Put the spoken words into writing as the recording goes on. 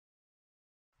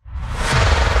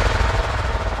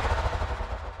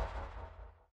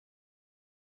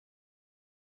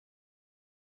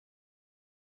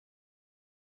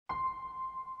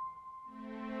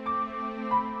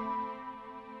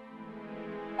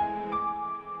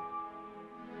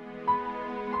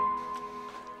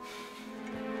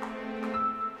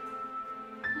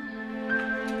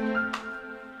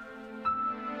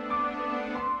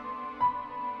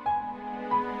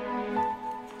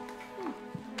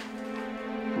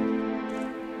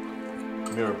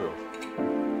Mirabelle,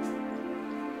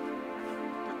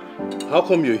 how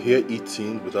come you're here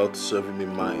eating without serving me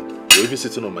mine? You're even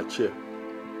sitting on my chair.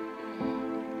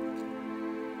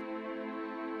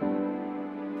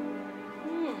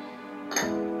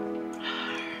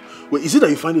 Wait, is it that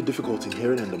you find it difficult in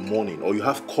hearing in the morning or you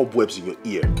have cobwebs in your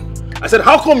ear? I said,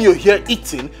 how come you're here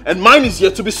eating and mine is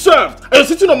here to be served and you're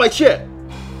sitting on my chair?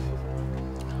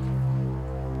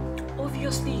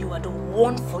 Obviously, you are the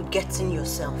one forgetting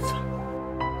yourself.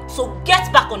 So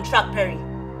get back on track, Perry.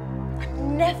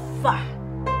 Never,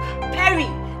 Perry,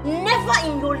 never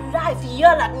in your life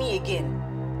yell at me again.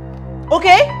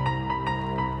 Okay?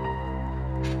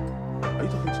 Are you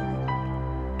talking to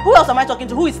me? Who else am I talking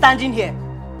to? Who is standing here?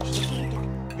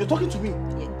 You're talking to me.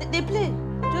 They play.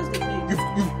 Just they play.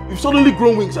 You've suddenly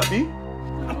grown wings, Abby.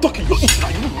 I'm talking. You're eating.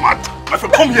 Are you mad? My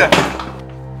friend, come here.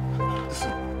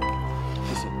 Listen.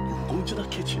 You go into the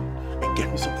kitchen and get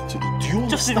me something to eat. Do you understand?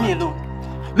 Just leave me alone.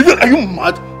 Lydia, are you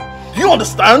mad? Do you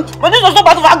understand? But this was not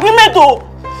part of agreement, though.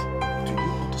 Do you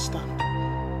understand?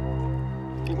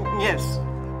 Yes.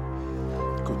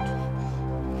 Good.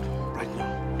 Right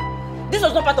now. This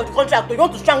was not part of the contract. You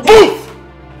want to strangle me?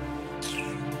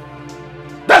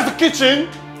 That's the kitchen!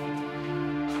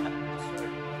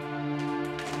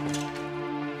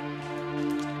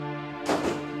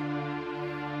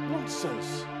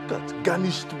 Nonsense. Got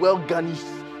garnished, well garnished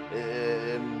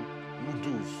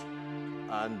noodles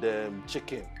and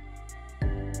chicken.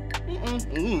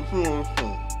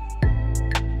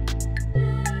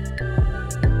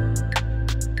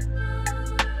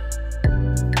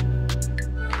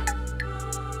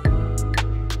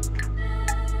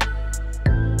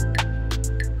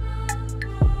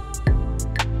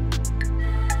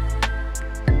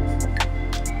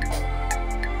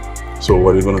 So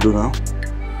what are you gonna do now?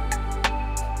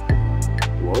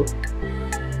 What?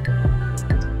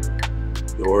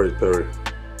 You're worried, Perry.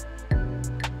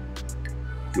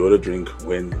 You ought to drink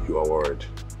when you are worried.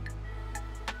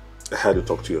 I had to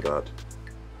talk to your dad.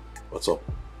 What's up?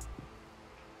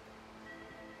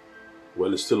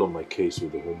 Well, it's still on my case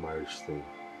with the whole marriage thing.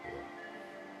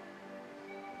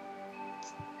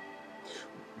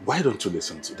 Why don't you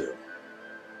listen to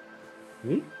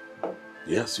them?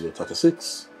 Yes, you're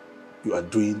 36. You are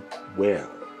doing well.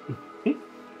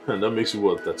 And that makes you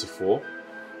what, 34?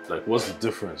 Like, what's the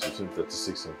difference between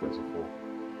 36 and 34?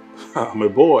 I'm a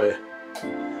boy.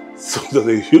 So there's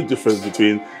a huge difference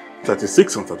between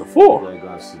 36 and 34. Yeah, go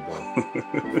and sit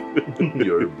down.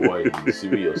 You're a boy, you see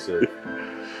me yourself.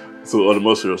 So on a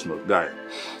more serious note, guy,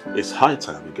 it's high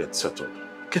time you get settled.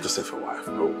 Get yourself a wife,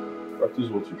 bro. Practice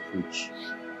what you preach.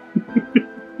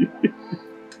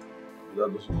 That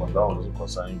doesn't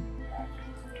concern you.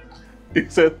 He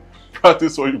said,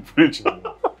 practice what you preach.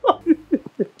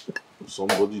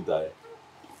 Somebody die.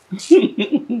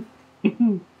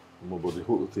 No, but the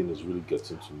whole thing is really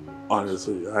getting to me.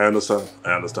 Honestly, I understand.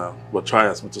 But try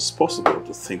as much as possible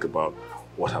to think about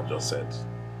what I've just said.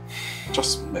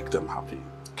 Just make them happy.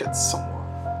 Get someone.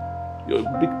 You're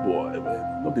a big boy,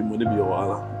 man. Not be money, be your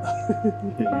wala.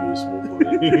 You're a small boy.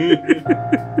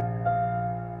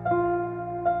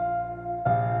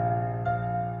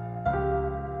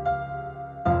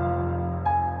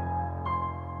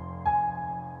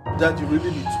 Dad, you really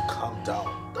need to calm down.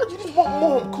 Dad, you need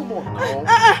mom, come on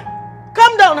now.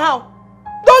 Calm down how?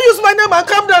 Don't use my name and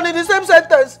calm down in the same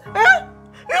sentence.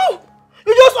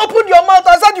 You just opened your mouth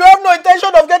and said you have no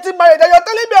intention of getting married and you're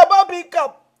telling me about being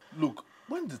calm. Look,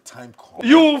 when the time comes...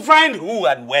 You will find who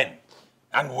and when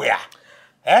and where.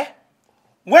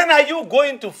 When are you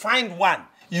going to find one?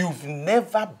 You've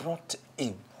never brought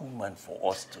a woman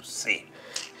for us to see.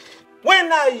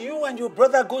 When are you and your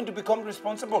brother going to become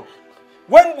responsible?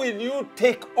 When will you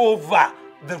take over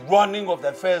the running of the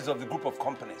affairs of the group of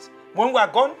companies? When we are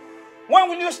gone? When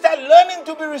will you start learning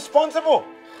to be responsible?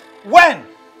 When?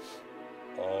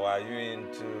 Or are you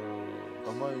into...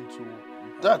 Am I into...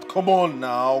 Dad, come on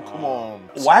now, come on.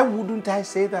 Why wouldn't I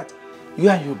say that? You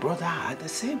and your brother are the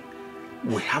same.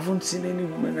 We haven't seen any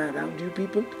women around you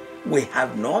people. We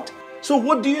have not. So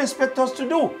what do you expect us to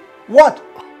do? What?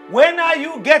 When are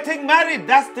you getting married?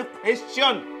 That's the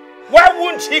question. Why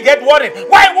won't she get worried?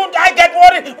 Why won't I get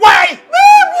worried? Why? Baby,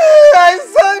 I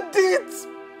said it.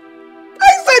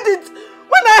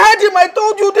 When I had him, I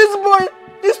told you this boy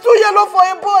is too yellow for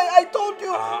a boy. I told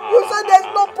you. You said there's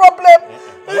no problem.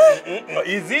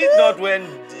 Is it not when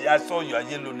I saw your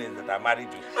yellowness that I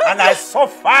married you? And I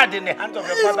suffered in the hands of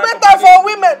your father. It's better for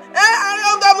women. I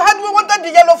wanted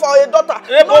the yellow for a daughter.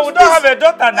 But we don't have a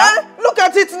daughter now. Look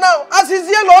at it now. As he's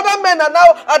yellow, other men are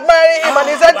now admiring him and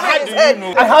he's entering his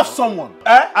head. I have someone.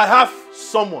 I have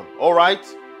someone, all right?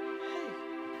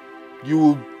 You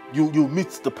will you meet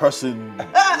the person.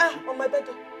 On my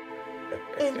birthday.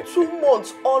 In 2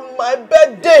 months, on my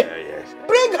birthday. Yes.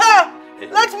 Bring her.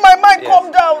 Let my mind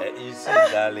calm down. You see,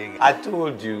 darling, I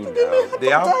told you now,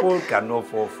 the apple cannot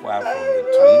fall far from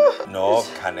the tree, nor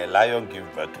can a lion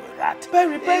give birth to a rat.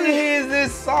 Perry. He is the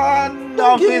son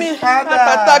of his father.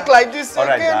 Heart attack like this. All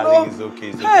right, again, darling, no?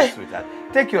 it's okay, sweetheart.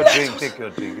 Take your drink, take your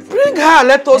drink. It's Bring okay. her,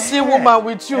 let us see woman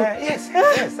with you. Yes,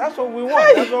 that's what we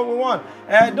want. That's what we want.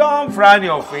 Don't frown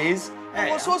your face.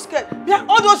 I was so scared. Yeah,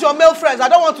 all those your male friends, I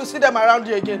don't want to see them around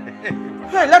you again.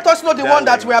 Hey, let us know the one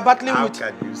that we are battling with.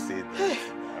 How can you say that?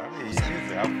 I mean, you need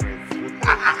to have friends.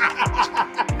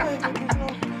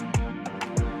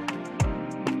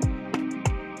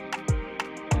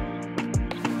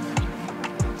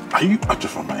 Are you out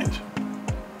of your mind?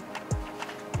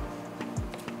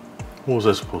 What was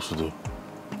I supposed to do?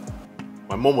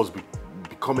 My mom was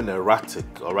becoming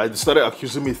erratic, all right? They started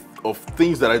accusing me of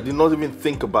things that I did not even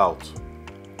think about.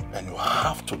 And you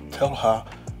have to tell her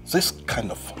this kind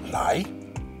of lie?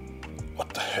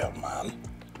 What the hell, man?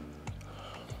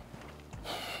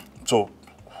 So,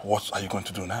 what are you going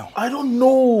to do now? I don't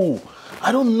know.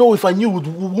 I don't know. If I knew, we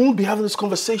wouldn't be having this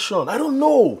conversation. I don't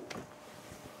know.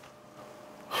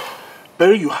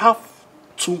 Barry, you have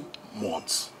 2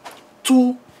 months.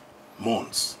 2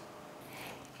 months.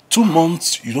 2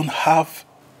 months you don't have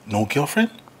no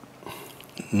girlfriend?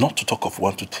 Not to talk of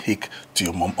one to take to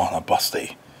your mom on her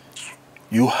birthday.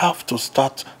 You have to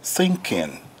start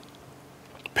thinking.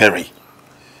 Perry.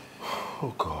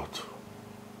 Oh, God.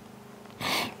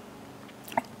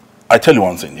 I tell you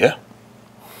one thing, yeah?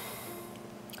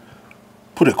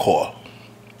 Put a call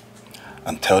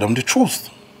and tell them the truth.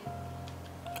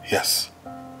 Yes.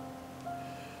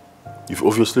 You've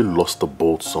obviously lost the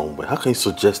boat somewhere. How can you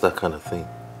suggest that kind of thing?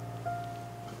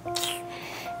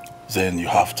 Then you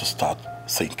have to start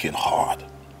thinking hard.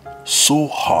 So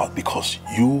hard because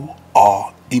you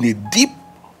are in a deep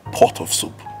pot of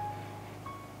soup.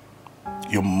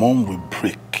 Your mom will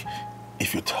break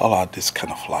if you tell her this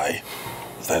kind of lie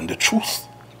than the truth.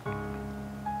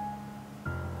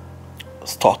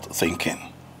 Start thinking.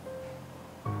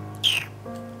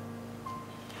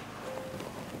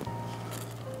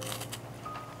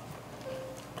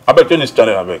 I beg, turn this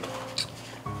channel, I beg.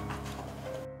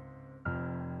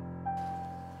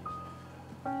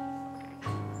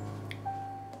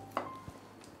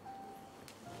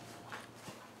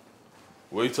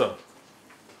 Waiter.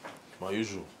 My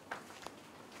usual.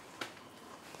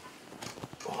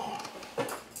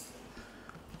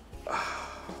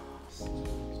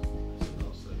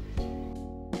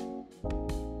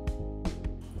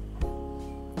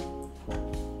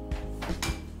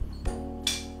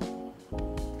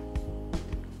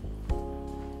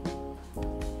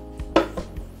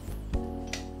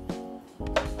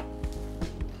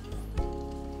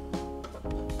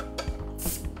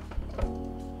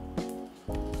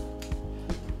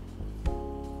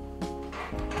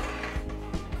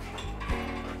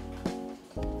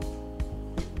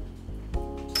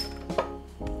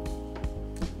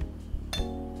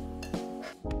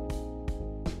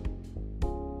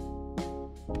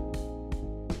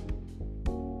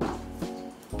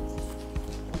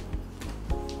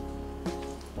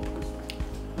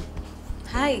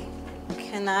 Hi,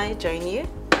 can I join you?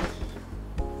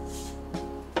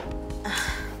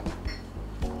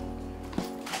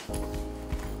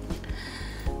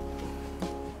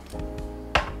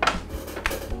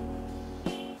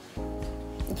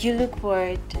 You look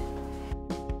worried.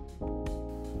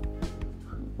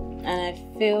 And I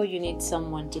feel you need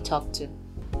someone to talk to.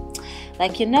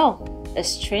 Like you know, a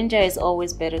stranger is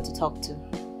always better to talk to.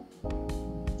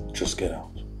 Just get out.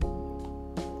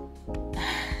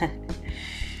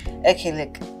 Okay,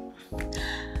 look.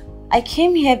 I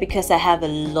came here because I have a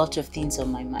lot of things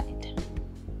on my mind.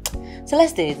 So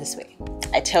let's do it this way.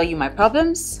 I tell you my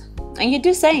problems, and you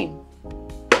do the same.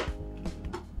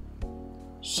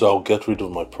 So I'll get rid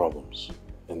of my problems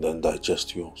and then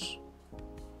digest yours.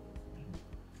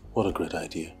 What a great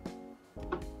idea.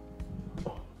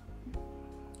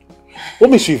 What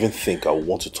makes you even think I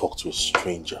want to talk to a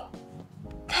stranger?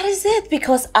 That is it,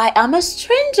 because I am a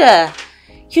stranger.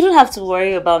 You don't have to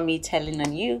worry about me telling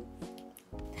on you.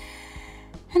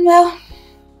 And well,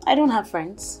 I don't have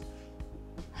friends.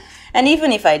 And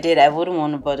even if I did, I wouldn't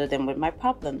want to bother them with my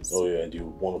problems. Oh yeah, and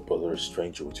you want to bother a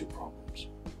stranger with your problems.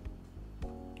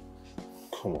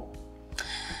 Come on.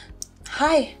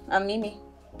 Hi, I'm Mimi.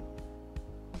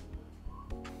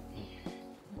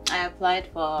 I applied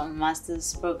for a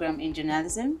master's program in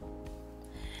journalism.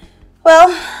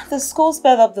 Well, the school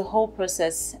sped up the whole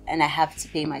process and I have to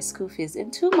pay my school fees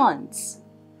in 2 months.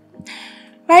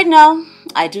 Right now,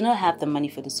 I do not have the money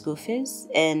for the school fees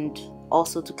and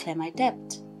also to clear my debt.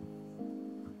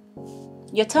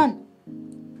 Your turn.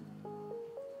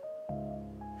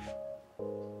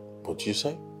 What do you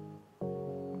say?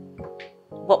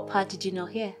 What part did you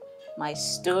not hear? My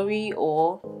story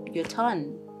or your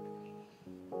turn?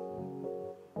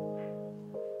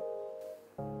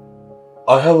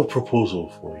 I have a proposal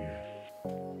for you.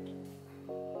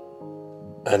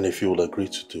 And if you will agree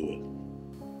to do it,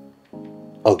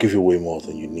 I'll give you way more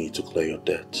than you need to clear your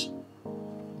debt.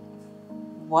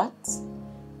 What?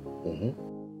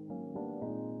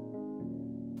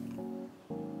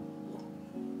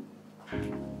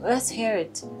 Let's hear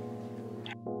it.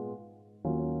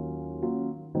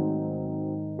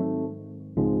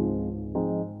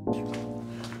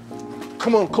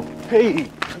 Come on, hey,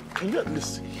 can you at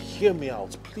least hear me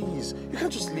out, please? You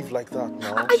can't just leave like that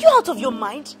now. Are you out of your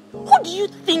mind? Who do you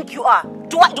think you are?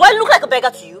 Do I look like a beggar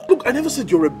to you? Look, I never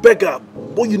said you're a beggar,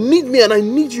 but you need me and I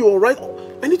need you, alright?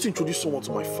 I need to introduce someone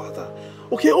to my father.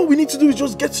 Okay, all we need to do is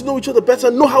just get to know each other better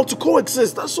and know how to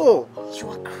coexist, that's all. You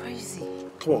are crazy.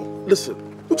 Come on, listen.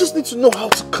 We just need to know how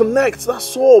to connect,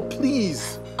 that's all,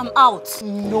 please. I'm out.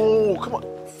 No, come on.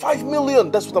 5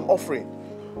 million, that's what I'm offering.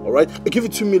 Alright? I give you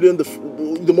 2 million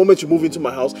the moment you move into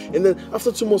my house, and then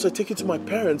after 2 months I take you to my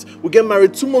parents. We get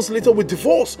married, 2 months later we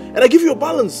divorce, and I give you a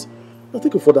balance. Now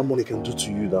think of what that money can do to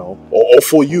you now, or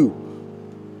for you.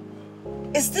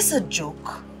 Is this a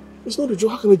joke? It's not a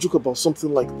joke. How can I joke about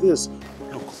something like this?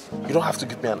 Look, you don't have to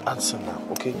give me an answer now,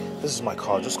 okay? This is my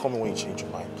car. Just call me when you change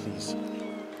your mind, please.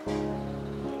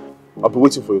 I'll be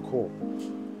waiting for your call.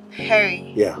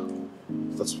 Harry. Yeah,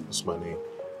 that's my name.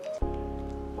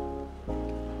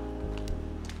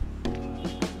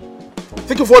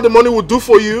 Think of what the money will do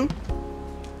for you.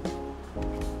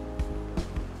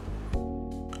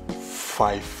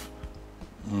 5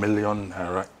 million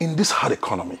naira in this hard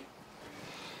economy.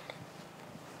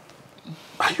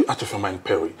 Are you out of your mind,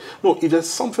 Perry? No, if there's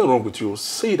something wrong with you,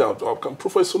 say it out. I can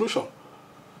provide a solution.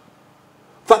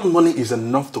 That money is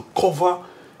enough to cover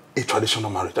a traditional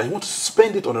marriage. And you want to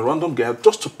spend it on a random girl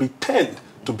just to pretend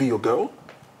to be your girl?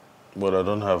 But I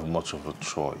don't have much of a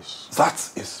choice.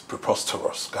 That is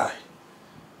preposterous, guy.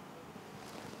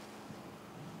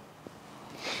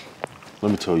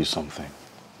 Let me tell you something.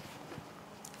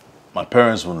 My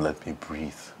parents won't let me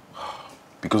breathe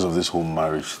because of this whole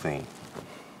marriage thing.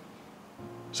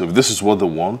 So if this is what they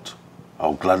want,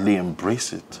 I'll gladly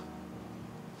embrace it.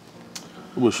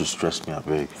 Nobody should stress me, I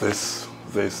beg. This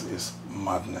is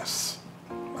madness.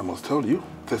 I must tell you,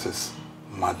 this is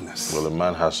madness. Well, a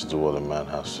man has to do what a man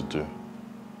has to do.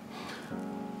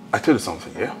 I tell you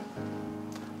something, yeah?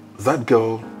 That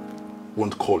girl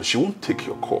won't call. She won't take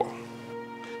your call.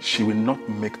 She will not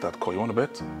make that call. You want to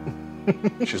bet?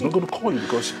 She's not going to call you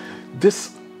because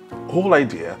this whole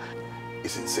idea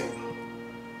is insane.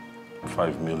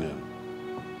 5 million.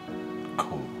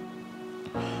 Come.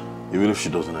 Even if she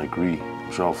doesn't agree,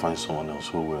 I'm sure I'll find someone else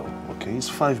who will. Okay? It's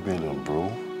 5 million,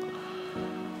 bro.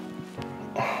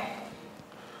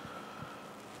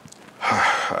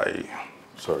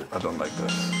 Sorry, I don't like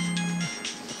this.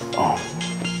 Oh.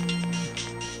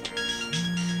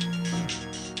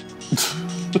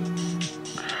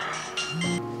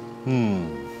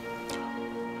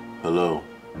 Hello.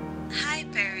 Hi,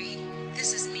 Perry.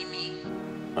 This is Mimi.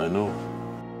 I know.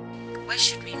 Where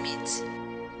should we meet?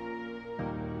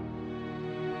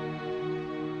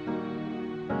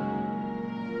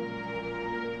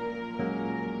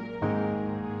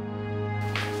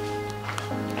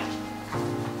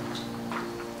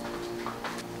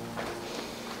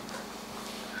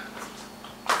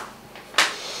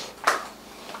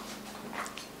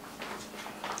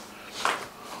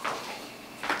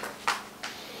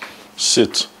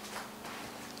 Sit.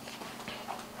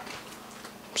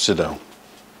 Sit down.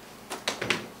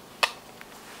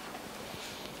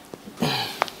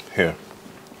 Here.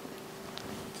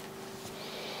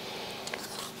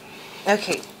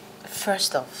 Okay,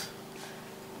 first off,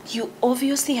 you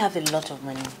obviously have a lot of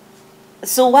money.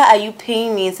 So why are you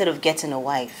paying me instead of getting a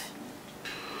wife?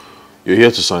 You're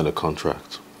here to sign a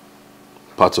contract.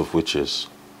 Part of which is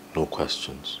no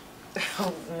questions.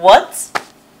 What?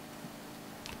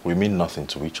 We mean nothing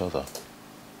to each other.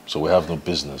 So we have no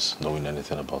business knowing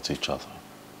anything about each other.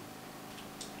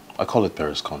 I call it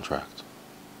Paris contract.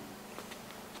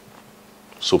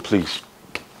 So please,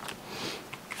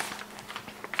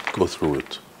 go through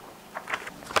it.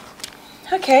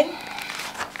 Okay.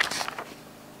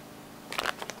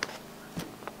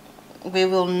 We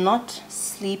will not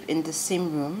sleep in the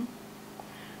same room.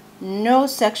 No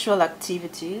sexual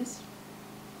activities.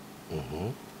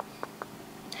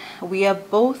 We are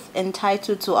both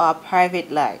entitled to our private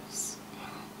lives.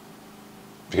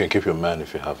 You can keep your man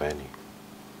if you have any.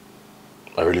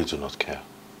 I really do not care.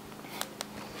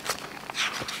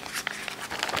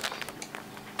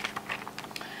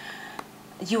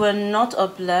 You are not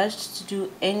obliged to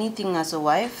do anything as a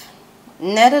wife.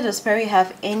 Neither does Perry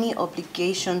have any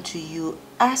obligation to you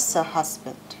as a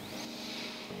husband.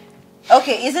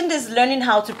 Okay, isn't this learning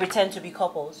how to pretend to be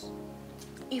couples?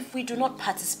 If we do not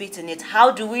participate in it,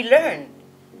 how do we learn?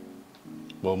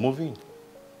 Well, move in.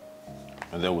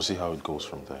 And then we'll see how it goes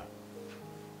from there.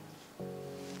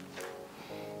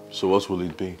 So what will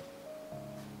it be?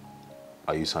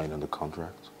 Are you signing the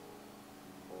contract?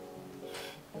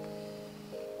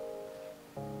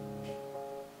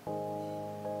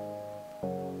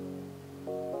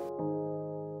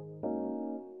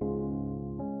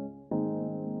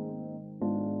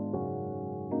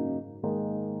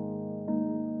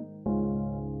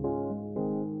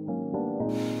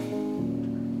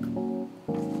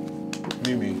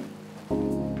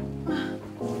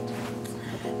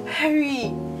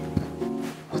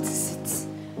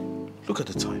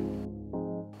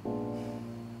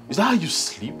 How you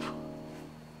sleep?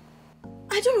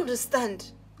 I don't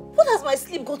understand. What has my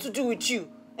sleep got to do with you?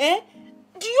 Eh?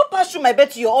 Do you pass through my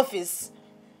bed to your office?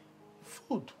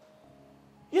 Food?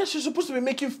 Yes, you're supposed to be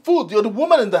making food. You're the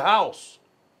woman in the house.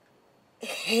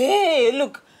 Hey,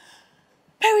 look.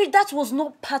 Perry, that was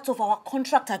not part of our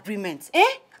contract agreement. Eh?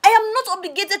 I am not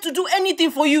obligated to do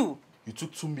anything for you. You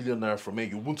took 2 million naira from me.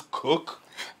 You won't cook?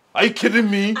 Are you kidding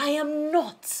me? I am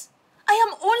not. I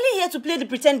am only here to play the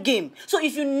pretend game. So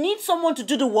if you need someone to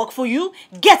do the work for you,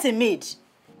 get a maid.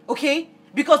 Okay?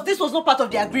 Because this was not part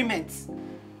of the agreement.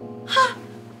 Ha!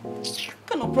 What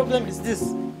kind of problem is this?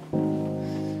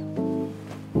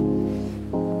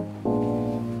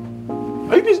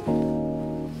 Are you busy?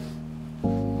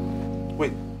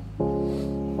 Wait.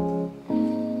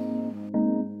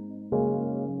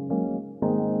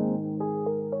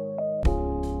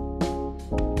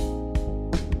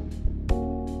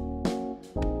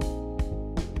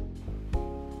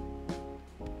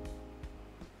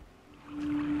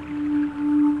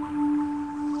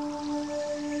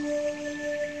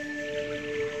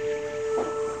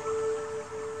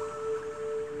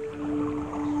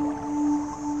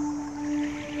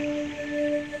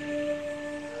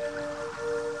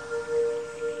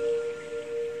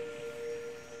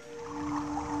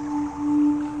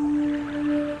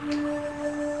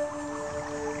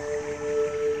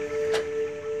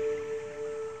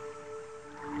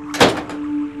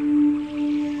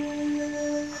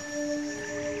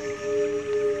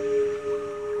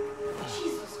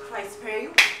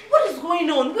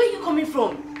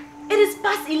 from? It is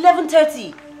past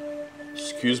 11:30.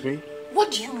 Excuse me?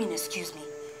 What do you mean, excuse me?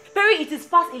 Perry, it is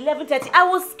past 11:30. I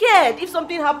was scared if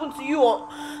something happened to you or...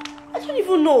 I don't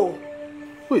even know.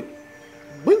 Wait,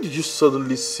 when did you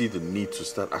suddenly see the need to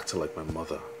start acting like my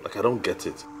mother? Like I don't get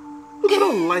it. Look, I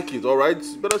don't like it, alright?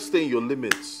 You better stay in your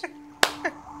limits.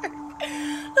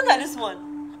 Look at this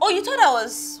one. Oh, you thought I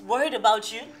was worried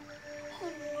about you? Oh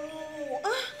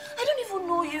no, I don't even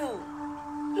know you.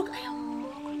 Look, I am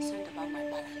more concerned about my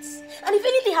balance. And if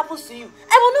anything happens to you,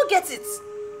 I will not get it.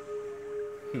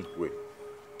 Wait.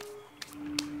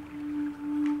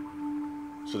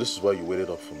 So this is why you waited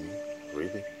up for me?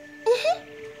 Really?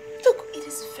 Look, it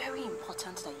is very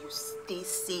important that you stay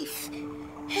safe.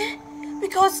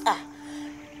 Because, I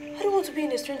don't want to be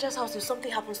in a stranger's house if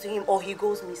something happens to him or he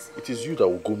goes missing. It is you that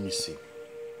will go missing.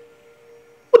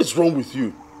 What is wrong with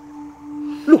you?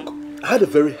 Look, I had a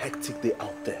very hectic day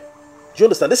out there. Do you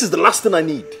understand? This is the last thing I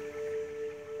need.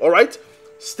 Alright?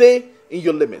 Stay in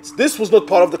your limits. This was not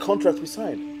part of the contract we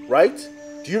signed, right?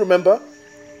 Do you remember?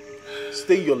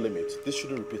 Stay in your limits. This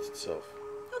shouldn't repeat itself.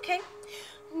 Okay,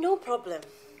 no problem.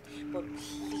 But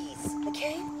please,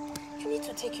 okay? You need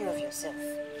to take care of yourself.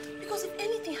 Because if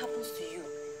anything happens to you,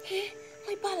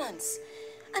 my balance.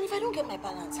 And if I don't get my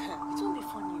balance, it won't be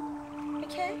fun,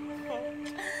 okay?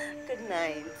 Good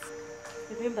night.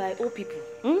 Remember, I owe people.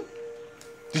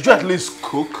 Did you at least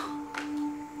cook?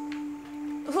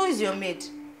 Who is your maid?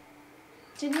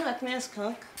 Did you at least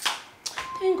cook?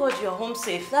 Thank God you're home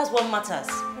safe. That's what matters.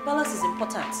 The balance is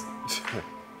important.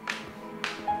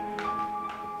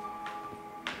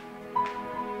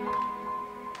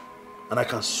 And I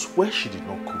can swear she did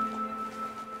not cook.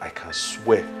 I can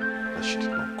swear that she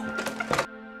did not cook.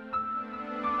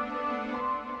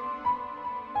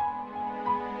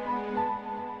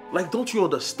 Like, don't you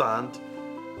understand?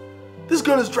 This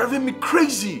girl is driving me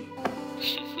crazy.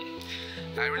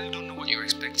 I really don't know what you're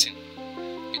expecting.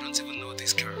 You don't even know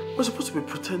this girl. We're supposed to be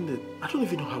pretending. I don't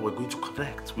even know how we're going to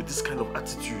connect with this kind of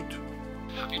attitude.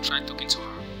 Have you tried talking to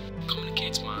her?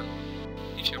 Communicate, man.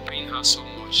 If you're paying her so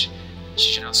much,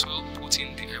 should as well put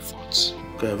in the effort.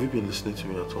 Okay, have you been listening to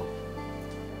me at all?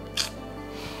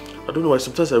 I don't know why.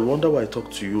 Sometimes I wonder why I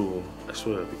talk to you. I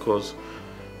swear, because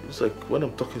it's like when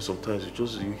I'm talking, sometimes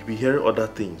you be hearing other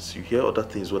things. You hear other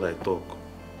things when I talk.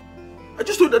 I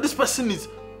just know that this person is.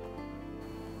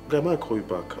 Okay, I might call you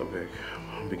back. I beg.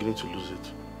 I'm beginning to lose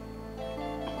it.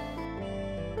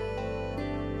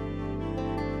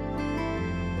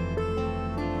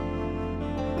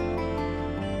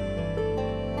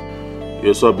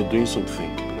 Yeah, so I've been doing some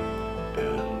thinking,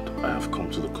 and I have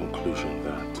come to the conclusion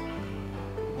that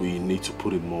we need to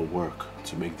put in more work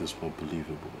to make this more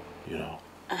believable, you know?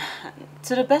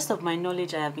 To the best of my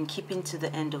knowledge, I have been keeping to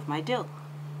the end of my deal.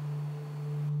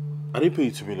 I didn't pay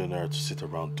you $2 million to sit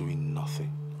around doing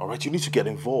nothing, alright? You need to get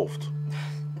involved.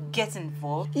 Get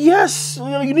involved? Yes,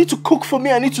 you need to cook for me.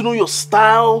 I need to know your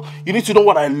style. You need to know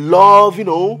what I love, you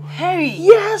know? Harry!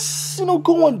 Yes,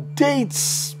 go on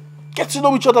dates. Get to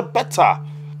know each other better.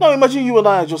 Now imagine you and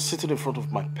I are just sitting in front of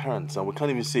my parents and we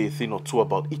can't even say a thing or two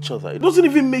about each other. It doesn't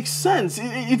even make sense.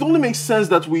 It only makes sense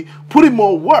that we put in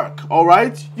more work,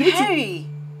 alright? Harry!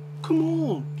 Come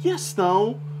on. Yes,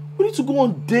 now. We need to go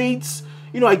on dates.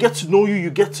 I get to know you, you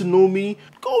get to know me.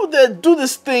 Go there, do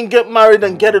this thing, get married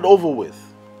and get it over with.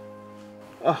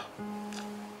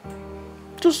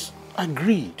 Just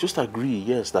agree,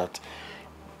 yes, that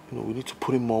we need to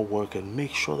put in more work and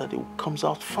make sure that it comes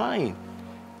out fine.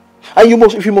 And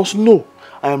if you must know,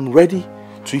 I am ready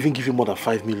to even give you more than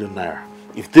 5 million naira.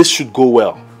 If this should go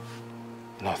well.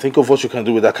 Now think of what you can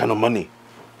do with that kind of money.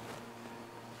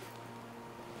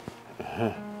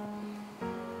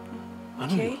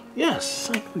 Okay. Yes,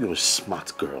 I know you're a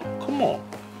smart girl. Come on.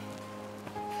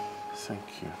 Thank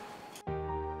you.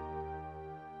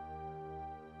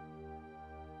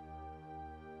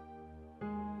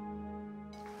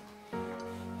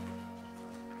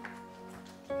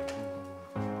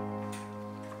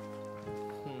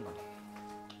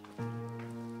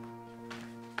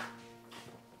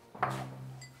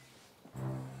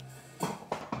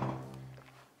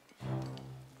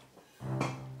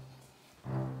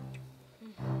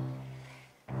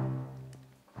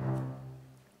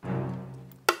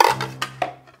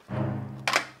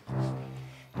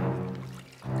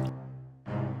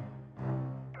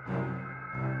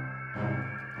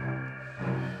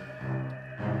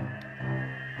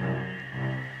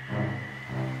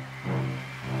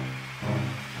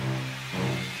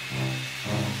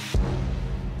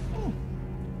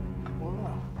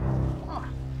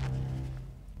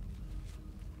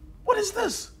 What is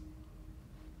this?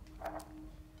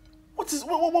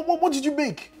 What did you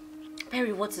make?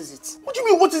 Perry, what is it? What do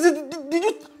you mean, what is it? Did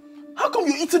you... How come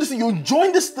you're eating this and you're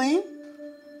enjoying this thing?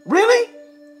 Really?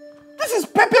 This is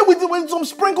pepper with some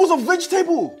sprinkles of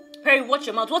vegetable. Perry, watch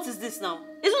your mouth. What is this now?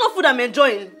 It's not food I'm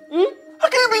enjoying. How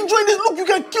can you be enjoying this? Look, you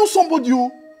can kill somebody.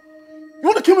 You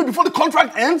want to kill me before the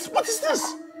contract ends? What is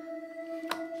this?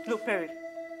 Look, Perry.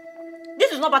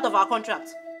 This is not part of our contract.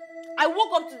 I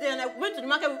woke up today and I went to the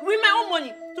market with my own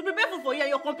money to prepare food for you, and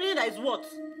you're complaining that it's what?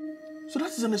 So that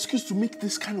is an excuse to make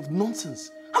this kind of nonsense.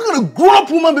 How can a grown-up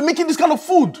woman be making this kind of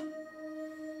food?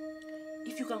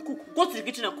 If you can cook, go to the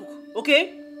kitchen and cook,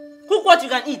 okay? Cook what you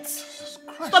can eat. Jesus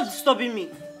Christ. Stop disturbing me.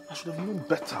 I should have known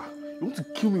better. You want to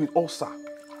kill me with ulcer.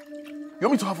 You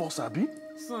want me to have ulcer, Abi?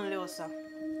 It's not only ulcer.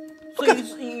 So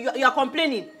you are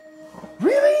complaining.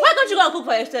 Really? Why don't you go and cook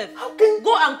for yourself? How can...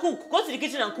 Go and cook. Go to the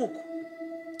kitchen and cook.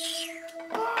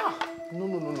 No.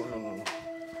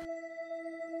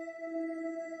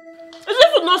 Is this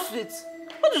food not sweet?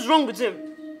 What is wrong with him?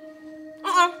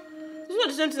 It's not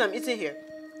the same thing I'm eating here.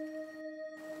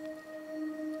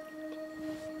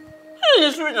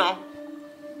 It's sweet now.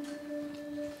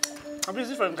 I'm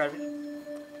busy for him, Gary.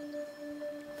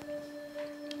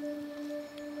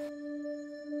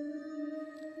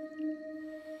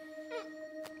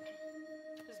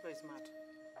 This boy is mad.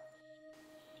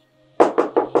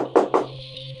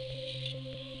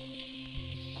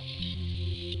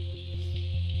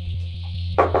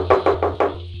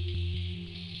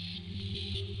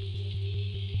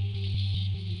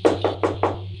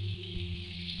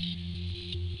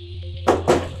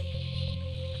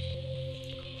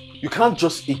 You can't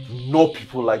just ignore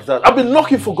people like that. I've been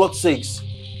knocking for God's sakes. The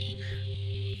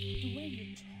way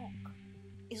you talk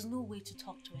is no way to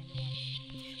talk to anyone.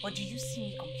 But do you see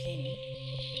me complaining?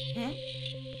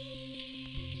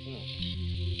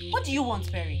 What do you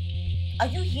want, Perry? Are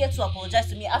you here to apologize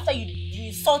to me after you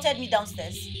insulted me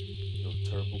downstairs? You're a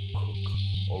terrible cook,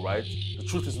 alright? The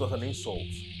truth is not an insult.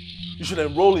 You should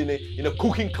enroll in a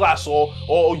cooking class or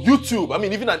YouTube. I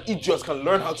mean, even an idiot can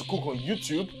learn how to cook on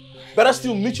YouTube. Better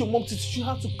still, meet your mom to teach you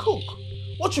how to cook.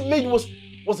 What you made was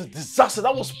was a disaster.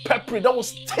 That was peppery. That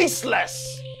was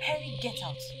tasteless. Perry, get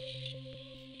out.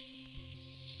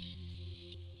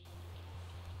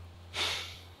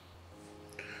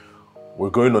 We're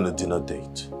going on a dinner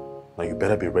date. Now you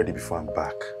better be ready before I'm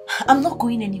back. I'm not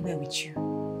going anywhere with you.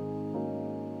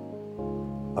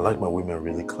 I like my women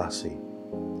really classy.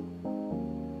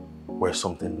 Wear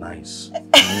something nice.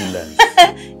 New lens.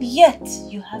 Yet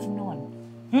you have none.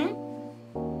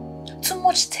 Too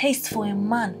much taste for a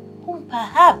man whom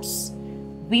perhaps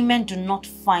women do not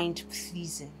find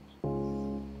pleasing.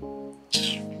 Don't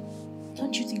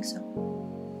you think so?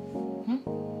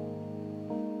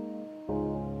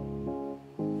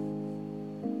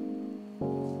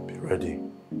 Be ready.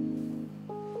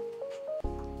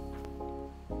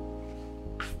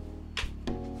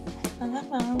 I like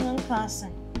my women classy.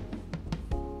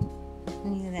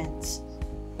 New lens.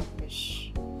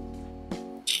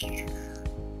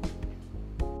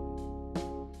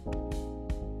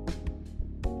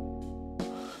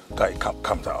 Guy,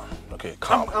 calm down. Okay,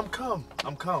 calm. I'm calm.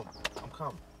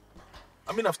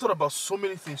 I mean, I've thought about so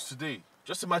many things today.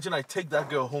 Just imagine I take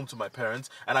that girl home to my parents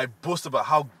and I boast about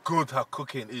how good her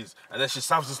cooking is, and then she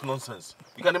serves this nonsense.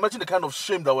 You can imagine the kind of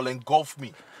shame that will engulf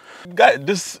me. Guy,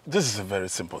 this is a very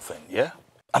simple thing, yeah?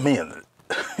 I mean,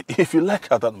 if you like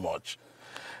her that much,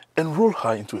 enroll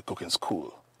her into a cooking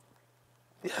school.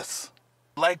 Yes.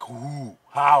 Like who?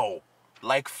 How?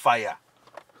 Like fire.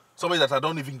 Somebody that I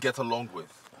don't even get along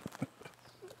with.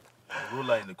 Enroll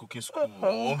her in a cooking school.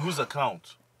 On whose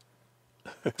account?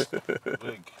 Let's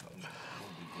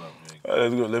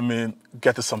go. Let me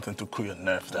get to something to cool your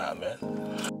nerves down, man.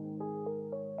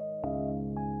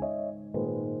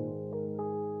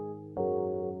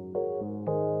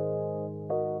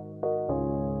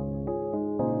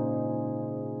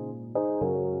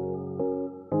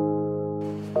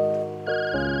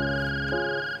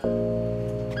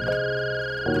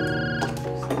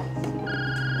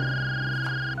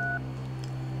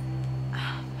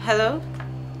 Hello?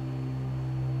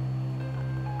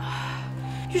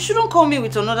 You shouldn't call me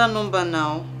with another number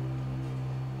now.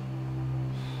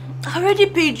 I already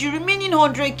paid you remaining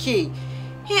 100k.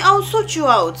 Hey, I'll sort you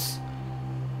out.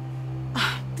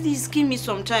 Please give me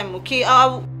some time, okay?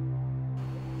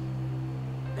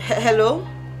 Hello?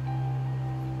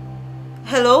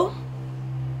 Hello?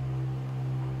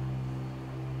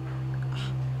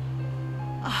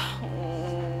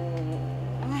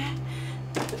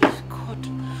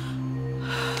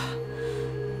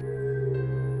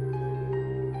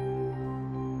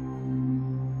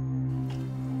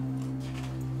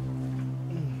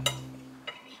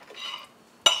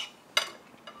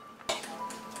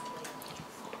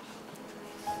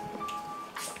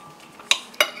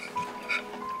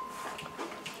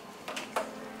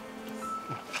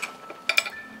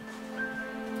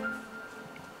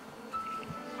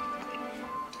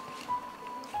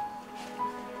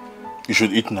 You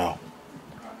should eat now.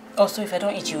 Also, if I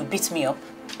don't eat, you will beat me up.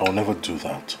 I'll never do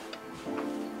that.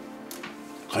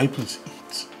 Can you please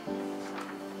eat?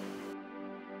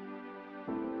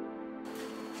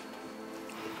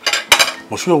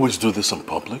 Must we always do this in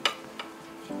public?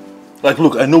 Like,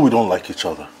 look, I know we don't like each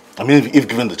other. I mean, if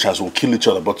given the chance, we'll kill each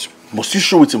other, but must you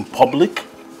show it in public?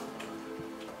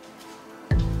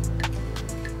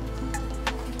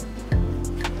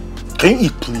 Can you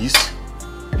eat, please?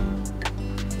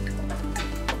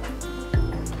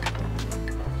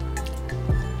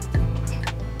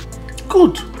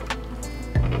 Good.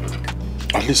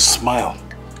 At least smile.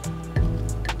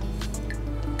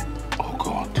 Oh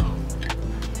God.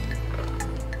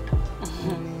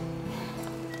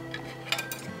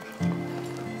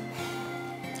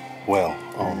 Well,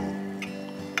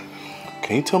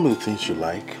 can you tell me the things you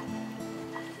like?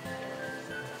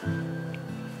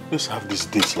 Let's have these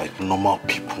dates like normal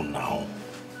people now.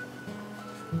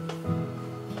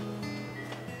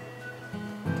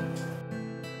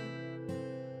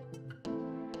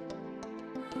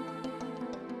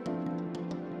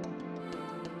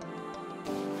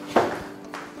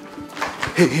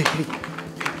 Hey.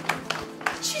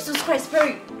 Jesus Christ,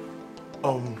 Perry.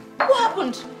 What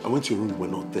happened? I went to your room, you were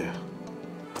not there.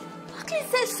 Please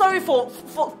say sorry for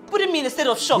putting me in a state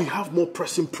of shock. We have more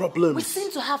pressing problems. We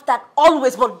seem to have that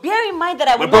always, but bear in mind that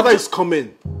I will My brother is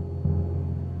coming.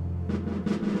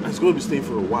 And he's going to be staying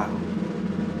for a while.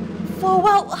 For a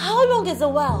while? How long is a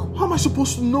while? How am I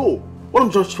supposed to know? What I'm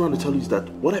just trying to tell you is that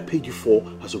what I paid you for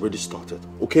has already started,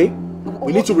 okay?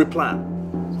 We need to replan.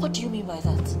 What do you mean by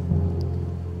that?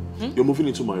 You're moving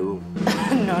into my room.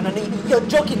 No, you're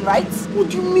joking, right?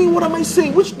 What do you mean? What am I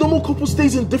saying? Which normal couple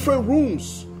stays in different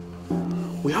rooms?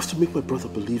 We have to make my brother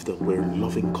believe that we're a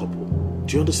loving couple.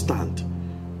 Do you understand?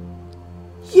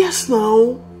 Yes,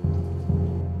 now.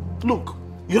 Look,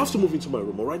 you have to move into my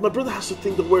room, alright? My brother has to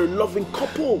think that we're a loving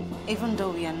couple. Even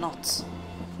though we are not.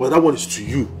 Well, that one is to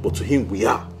you, but to him we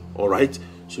are, alright?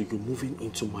 So you're moving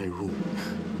into my room.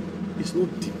 It's not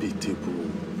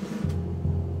debatable.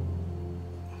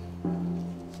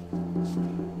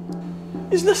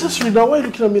 It's necessary now. Why are you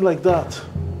looking at me like that?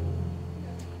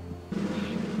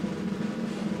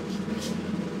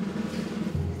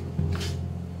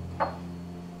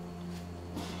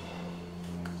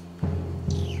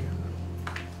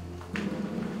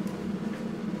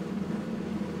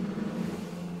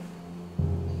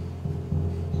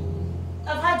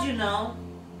 I've had you now.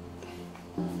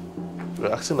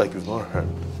 You're acting like you've not heard.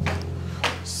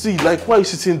 See, like, why are you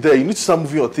sitting there? You need to start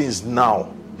moving your things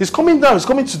now. He's coming down. He's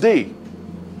coming today.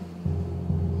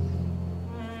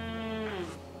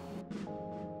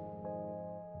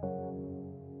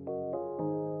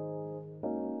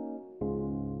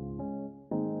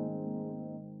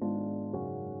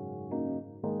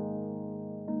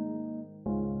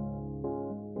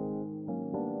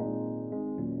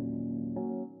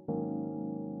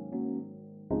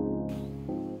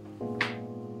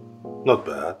 Not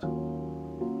bad.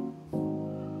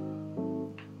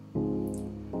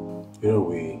 You know,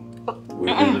 we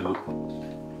really...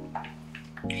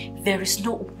 There is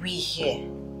no we here.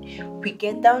 We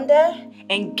get down there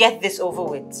and get this over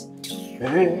with.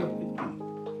 Hey. We'll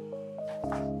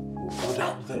go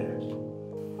down there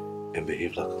and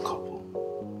behave like a couple.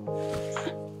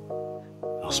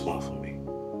 Now smile for me.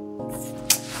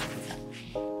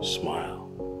 Smile.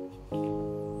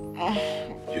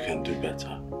 You can do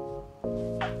better.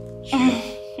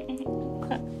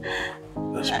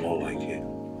 That's more like it.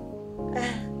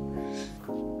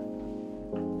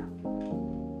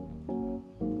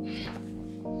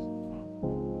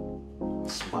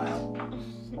 Smile.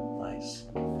 Nice.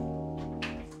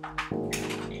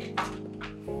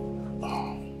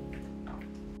 Oh.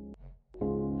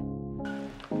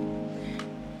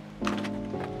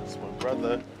 That's my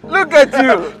brother. Look at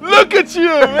you! Look at you,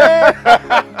 man!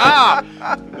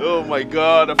 Oh my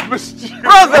God, I've missed you.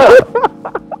 Brother!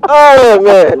 Oh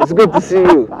man, it's good to see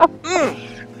you.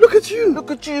 Look at you.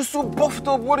 Look at you, you're so buffed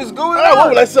up. What is going What on?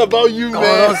 will I say about you, man?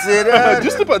 Don't say that. Do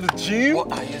you sleep at the gym?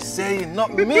 What are you saying?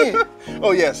 Not me.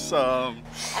 Oh yes,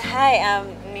 Hi,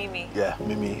 I'm Mimi. yeah,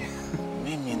 Mimi.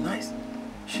 Mimi, nice.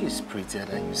 She's prettier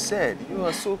than you said. You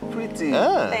are so pretty.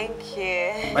 Thank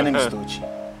you. My name is Edochie.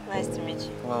 Nice to meet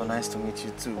you. Well, nice to meet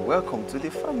you too. Welcome to the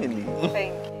family.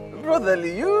 Thank you.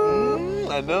 Brotherly, you.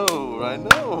 I know. Nice.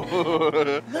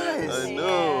 I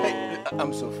know. Hey,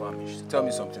 I'm so famished. Tell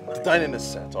me something nice. The dining is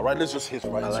set, all right? Let's just hit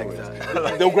right I like into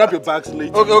that. it. They'll grab your bags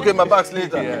later. Okay, my bag's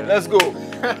later. Yeah. Let's go.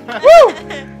 Woo!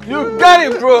 You got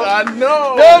it, bro. I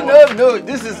know. No.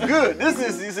 This is good. This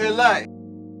is a lie.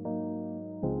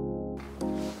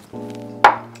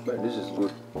 But this is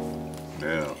good.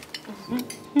 Yeah.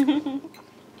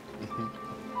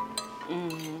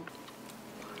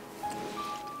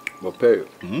 But Perry,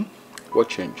 what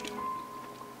changed?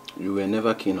 You were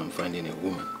never keen on finding a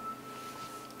woman.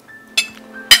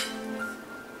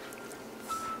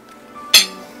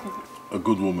 A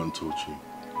good woman told you.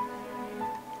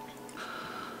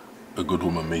 A good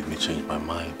woman made me change my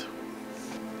mind.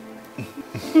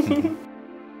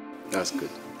 That's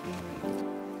good.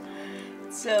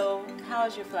 So, how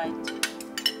was your flight?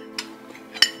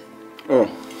 Oh,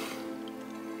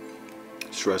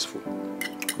 stressful.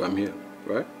 But I'm here,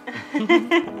 right? Of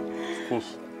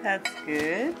course. That's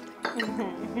good.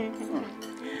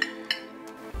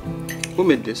 Who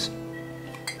made this?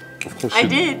 Of course I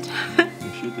did.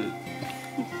 She did.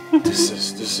 This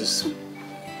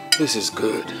is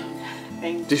good.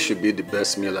 Thank you. This should be the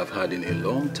best meal I've had in a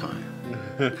long time.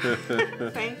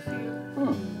 Thank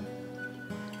you.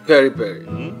 Perry.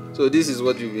 So this is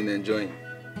what you've been enjoying.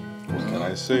 What can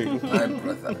I say? My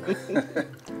brother.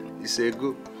 You say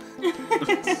go.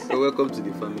 So welcome to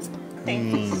the family.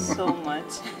 Thank you so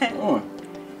much. Oh.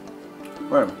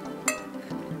 Well,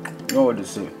 you know what they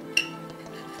say?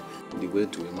 The way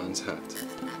to a man's heart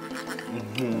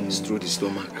is through the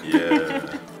stomach.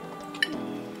 Yeah.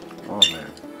 Oh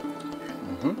man.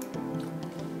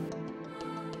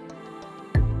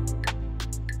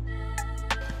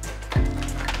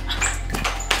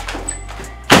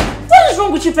 What is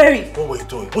wrong with you, Perry? What were you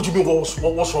doing? What do you mean, what's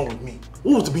wrong with me?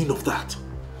 What was the meaning of that?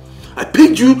 I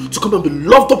paid you to come and be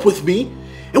loved up with me,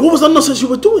 and what was that nonsense you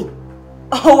were doing?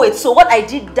 Oh wait, so what I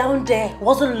did down there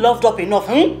wasn't loved up enough,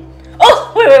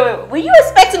 Oh, wait. Were you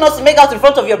expecting us to make out in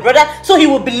front of your brother so he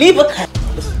would believe us?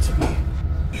 Listen to me.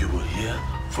 You were here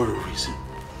for a reason.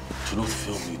 Do not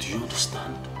fail me. Do you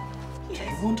understand? Do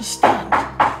you understand?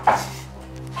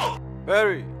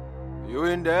 Perry, you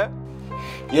in there?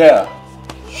 Yeah,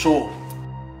 sure.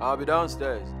 I'll be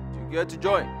downstairs. Do you care to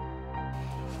join?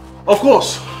 Of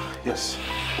course. Yes.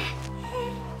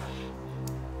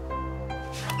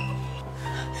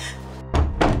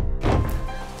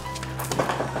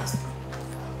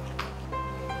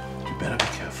 You better be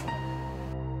careful.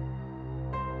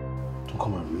 Don't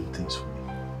come and ruin things for me.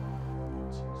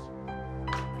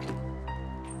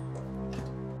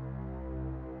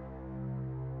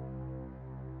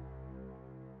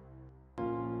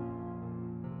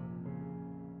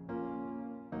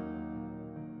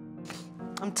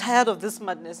 I'm tired of this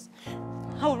madness.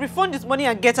 I will refund this money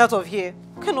and get out of here.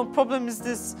 What kind of problem is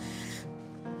this?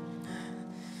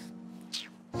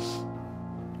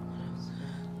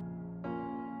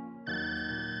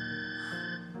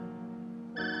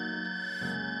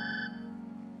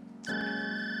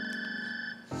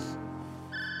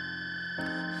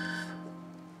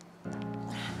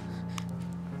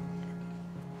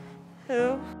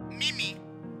 Hello? Mimi,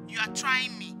 you are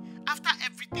trying me after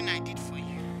everything I did for you.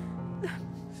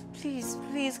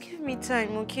 Please, give me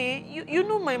time, okay? You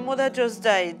know my mother just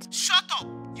died. Shut up!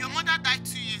 Your mother died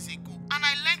 2 years ago and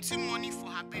I lent you money for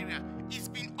her burial. It's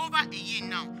been over a year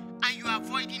now and you are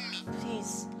avoiding me.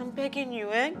 Please, I'm begging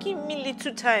you, eh? Give me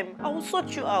little time. I will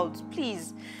sort you out,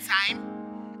 please. Time?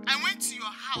 I went to your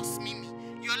house, Mimi.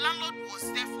 Your landlord was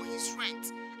there for his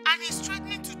rent and he's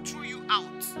threatening to throw you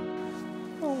out.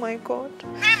 Oh my God.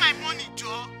 Pay my money,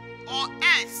 Joe, or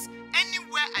else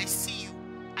anywhere I see you,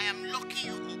 I am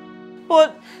locking you up.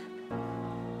 But...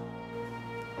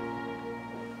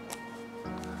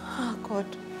 oh God,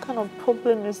 what kind of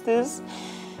problem is this?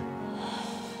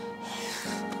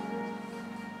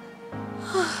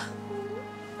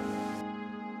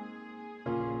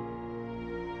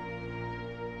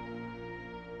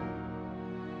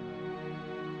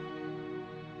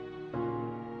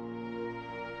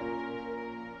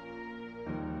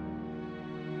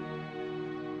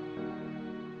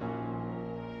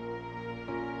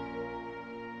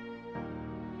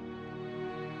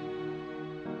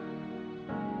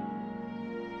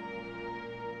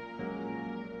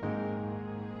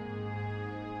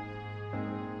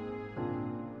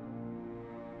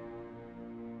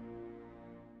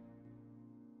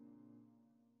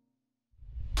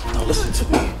 Listen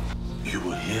to me. You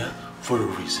were here for a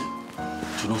reason.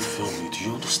 Do not fail me. Do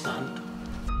you understand?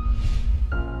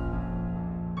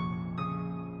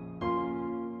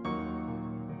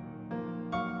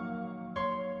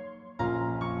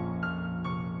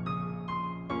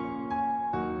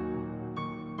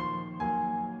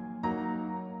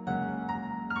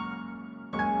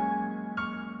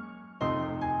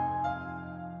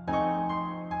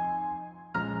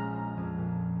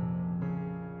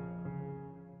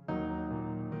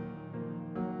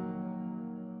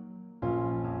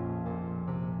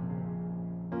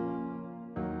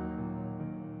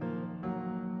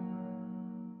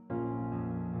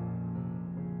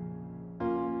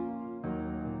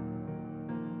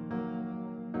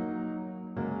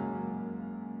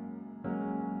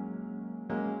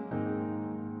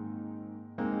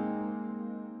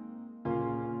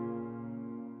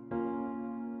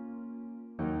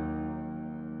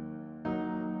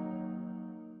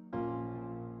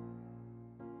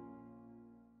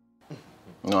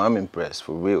 No, I'm impressed,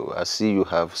 for real. I see you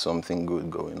have something good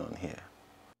going on here.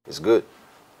 It's good.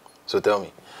 So tell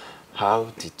me, how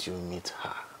did you meet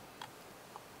her?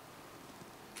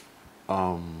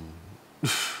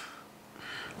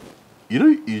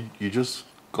 You just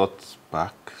got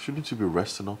back. Shouldn't you be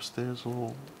resting upstairs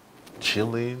or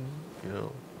chilling,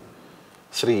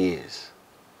 3 years.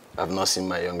 I've not seen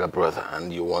my younger brother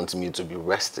and you want me to be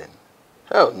resting?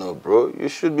 Hell no, bro. You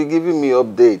should be giving me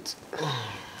updates.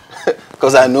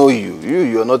 Because I know you.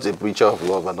 You're not a preacher of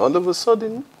love and all of a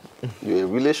sudden, you're a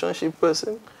relationship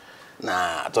person?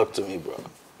 Nah, talk to me, bro.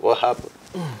 What happened?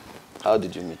 How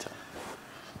did you meet her?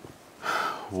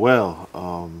 Well,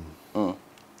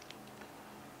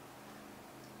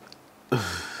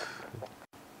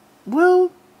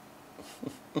 well,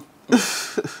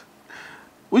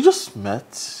 we just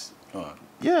met. Oh.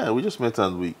 Yeah, we just met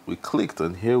and we clicked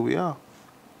and here we are.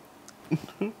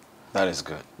 That is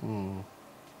good.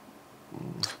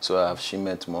 So have she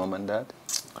met mom and dad?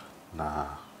 Nah,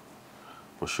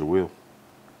 but she will.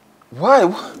 Why?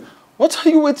 What are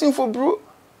you waiting for, bro?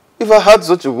 If I had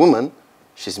such a woman,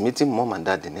 she's meeting mom and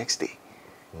dad the next day.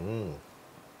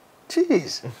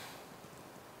 Jeez.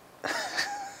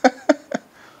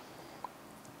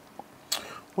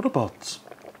 What about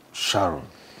Sharon,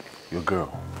 your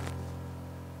girl?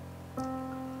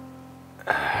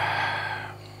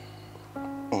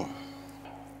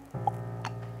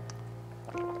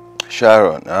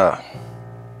 Sharon,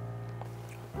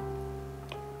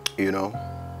 you know,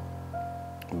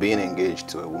 being engaged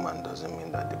to a woman doesn't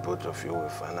mean that the both of you will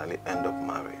finally end up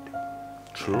married.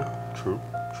 True, true,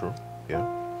 yeah.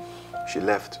 She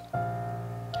left.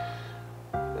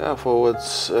 Yeah, for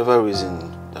whatever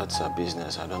reason, that's her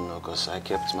business. I don't know, because I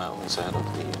kept my own side of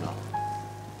the, you know.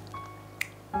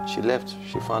 She left.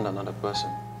 She found another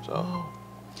person. So,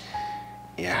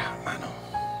 yeah, I know.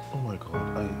 Oh my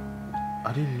God,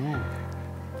 I didn't know.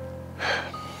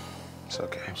 It's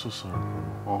okay. I'm so sorry.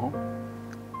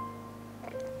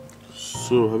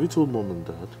 So, have you told Mom and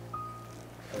Dad?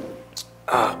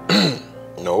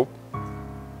 No.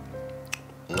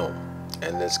 No.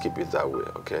 And let's keep it that way,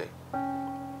 okay?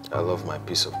 I love my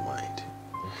peace of mind.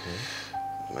 Okay.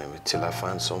 Maybe till I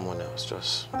find someone else,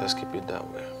 just let's keep it that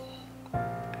way.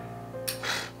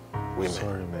 Women.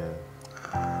 Sorry, man.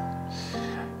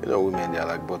 You know, women, they're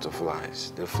like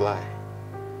butterflies. They fly.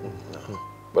 No.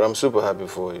 But I'm super happy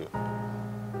for you.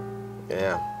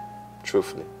 Yeah,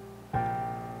 truthfully.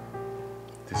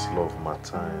 This love my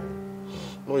time.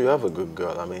 No, you have a good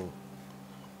girl. I mean,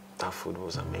 that food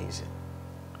was amazing.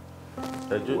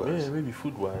 Yeah, maybe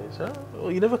food-wise, huh? Oh,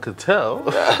 you never could tell.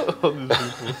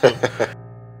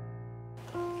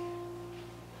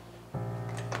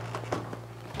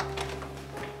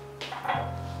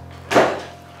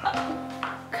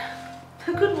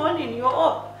 Good morning, you're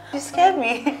up. You scared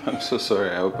me. I'm so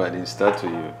sorry. I hope I didn't start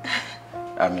with you.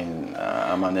 I mean,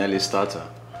 I'm an early starter.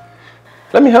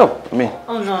 Let me help.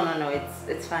 Oh, no.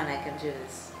 It's fine. I can do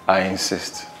this. I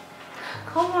insist.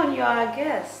 Come on, you are a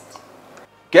guest.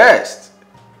 Guest?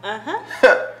 Uh-huh.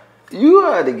 You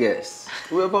are the guest.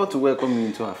 We're about to welcome you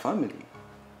into our family.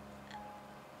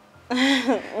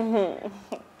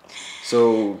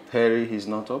 So, Perry, he's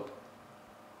not up?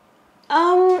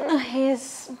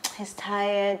 He's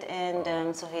tired,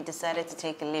 and so he decided to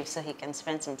take a leave so he can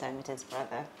spend some time with his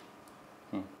brother.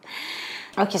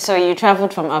 Okay, so you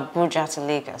traveled from Abuja to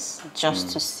Lagos just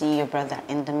to see your brother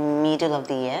in the middle of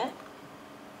the year?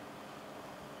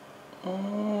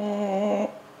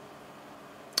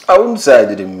 I wouldn't say I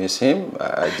didn't miss him.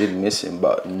 I did miss him,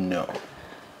 but no.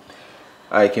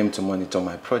 I came to monitor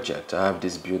my project. I have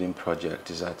this building project.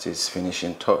 It's at its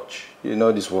finishing touch. You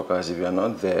know these workers, if you're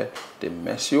not there, they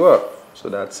mess you up. So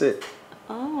that's it.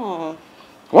 Oh.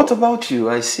 What about you?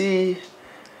 I see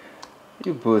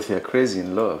you both are crazy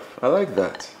in love. I like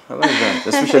that.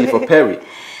 Especially for Perry.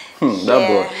 That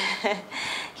boy.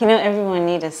 You know, everyone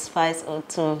needs a spice or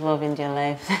two of love in their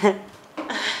life.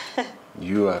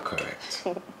 You are correct.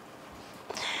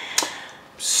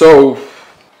 So,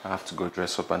 I have to go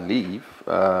dress up and leave.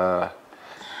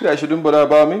 You shouldn't bother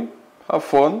about me. Have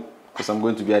fun, because I'm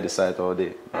going to be at the site all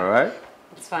day. All right?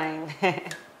 It's fine.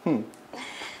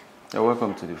 You're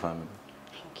welcome to the family.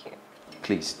 Thank you.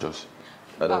 Please, just.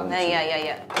 Yeah. All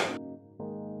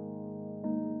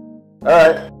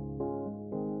right.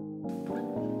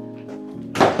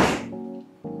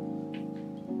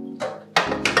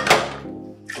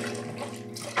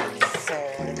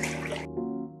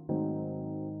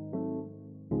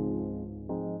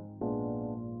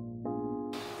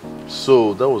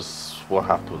 So that was what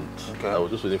happened. Okay. I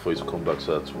was just waiting for you to come back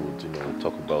so that we would,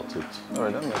 talk about it. All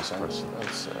right, that makes sense.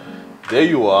 That's, There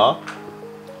you are.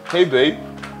 Hey, babe.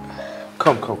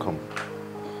 Come. Come.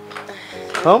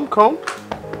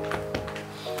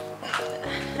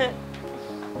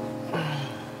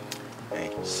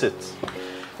 Hey. Sit.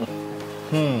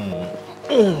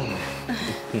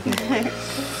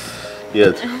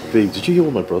 Yeah, babe, did you hear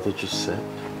what my brother just said?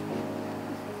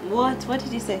 What? What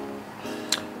did he say?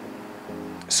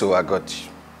 So I got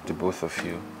the both of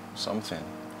you something,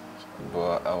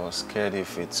 but I was scared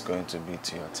if it's going to be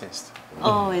to your taste.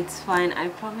 Oh, it's fine. I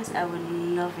promise I will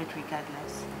love it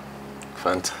regardless.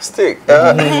 Fantastic.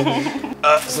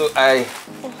 So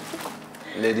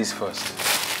ladies first.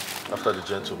 After the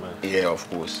gentleman. Yeah, of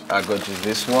course. I got you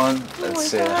this one.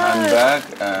 It's a handbag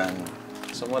and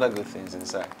some other good things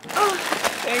inside. Oh,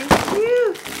 thank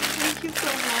you. Thank you so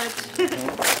much.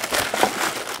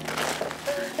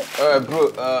 Alright, bro.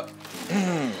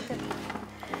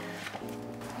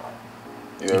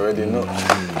 You already know.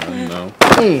 No.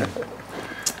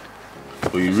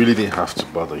 But you really didn't have to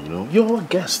bother, You're a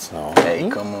guest now. Hey,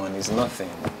 come on, it's nothing.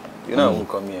 You know I won't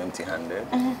come here empty-handed.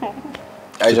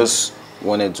 I just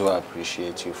wanted to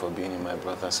appreciate you for being in my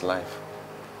brother's life.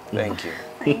 Thank you.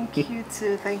 Thank you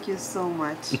too. Thank you so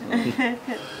much.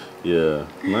 Yeah,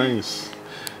 nice.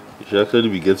 You should actually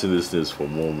be getting these things for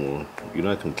more.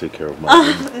 I can take care of my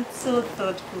own. It's so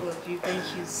thoughtful of you. Thank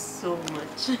you so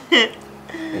much.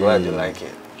 Glad you like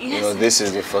it. Yes. This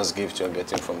is the first gift you're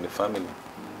getting from the family.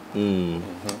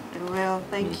 Well,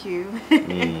 thank you.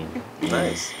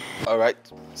 Nice. All right,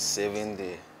 saving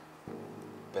the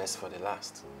best for the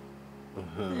last.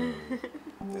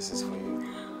 This is for you.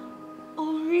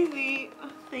 Oh, really? Oh,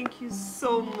 thank you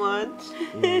so much.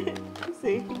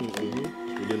 See?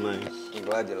 Really nice. I'm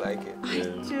glad you like it. I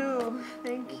do.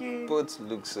 Thank you. Both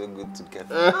look so good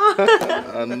together.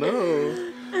 I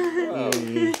know. Wow.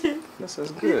 This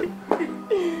is good.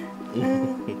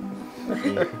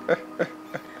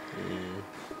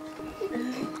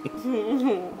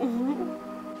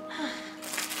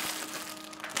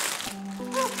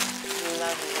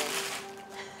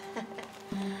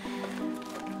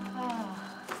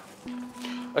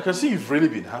 I can see you've really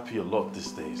been happy a lot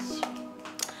these days.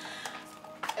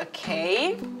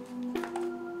 Okay.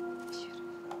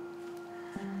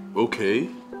 Okay?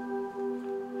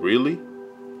 Really?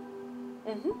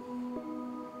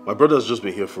 My brother's just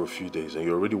been here for a few days and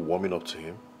you're already warming up to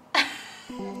him?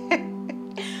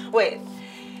 Wait,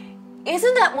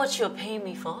 isn't that what you're paying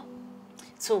me for?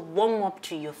 To warm up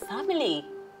to your family?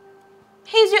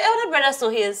 He's your elder brother, so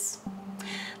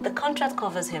the contract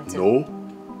covers him too. No.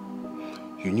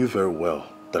 You knew very well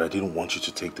that I didn't want you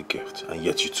to take the gift, and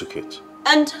yet you took it.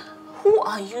 And who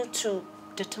are you to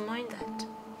determine that?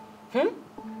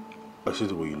 I see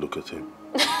the way you look at him.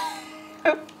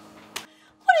 What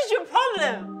is your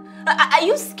problem? Are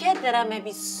you scared that I may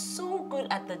be so good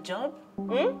at the job?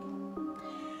 I'm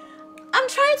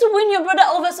trying to win your brother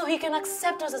over so he can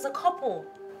accept us as a couple.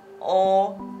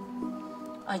 Or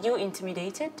are you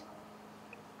intimidated?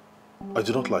 I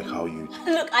do not like how you...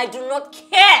 Look, I do not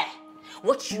care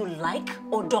what you like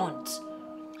or don't.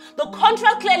 The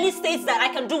contract clearly states that I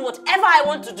can do whatever I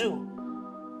want to do.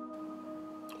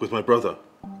 With my brother?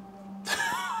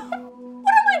 What am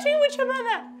I doing with your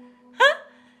brother? Huh?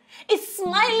 Is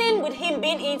smiling with him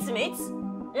being intimate?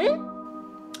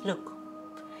 Look,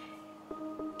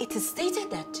 it is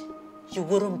stated that you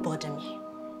wouldn't bother me.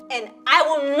 And I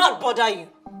will not bother you.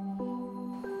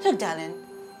 Look, darling,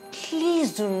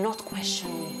 please do not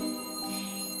question me.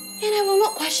 And I will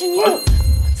not question you.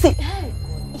 See,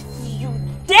 if you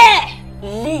dare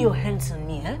lay your hands on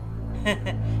me,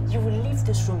 you will leave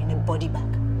this room in a body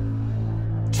bag.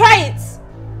 Try it!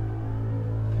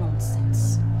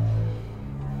 Nonsense.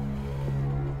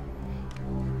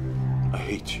 I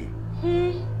hate you.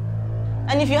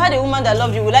 And if you had a woman that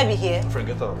loved you, would I be here?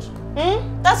 Forget that.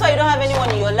 That's why you don't have anyone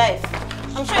in your life.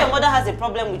 I'm sure your mother has a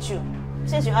problem with you,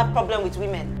 since you have problem with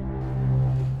women.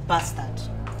 Bastard.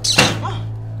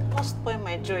 Don't spoil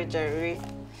my joy, Jerry.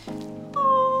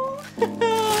 Oh.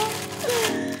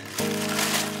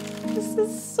 This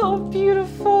is so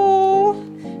beautiful.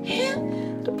 Yeah,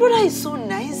 the brother is so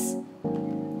nice.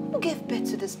 Who gave birth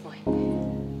to this boy?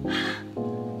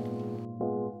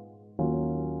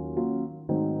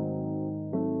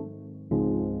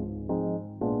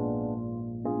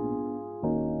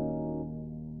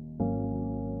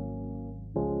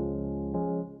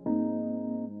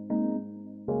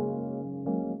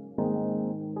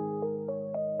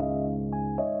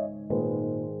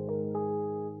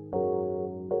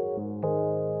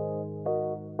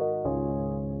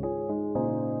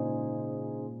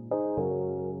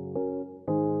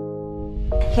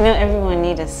 You know, everyone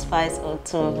needs a spice or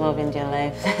two of love in their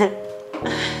life.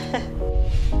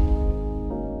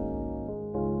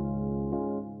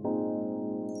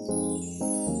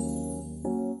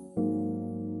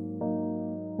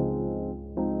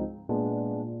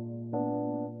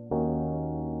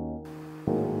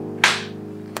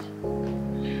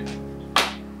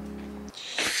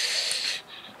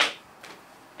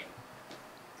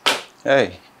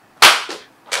 Hey,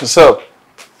 what's up?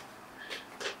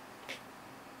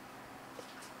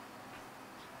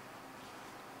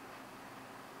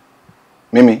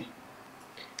 Mimi?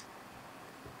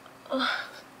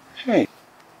 Hey.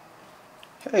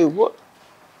 Hey, what?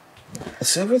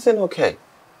 Is everything okay?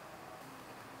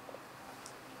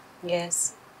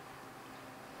 Yes.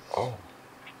 Oh.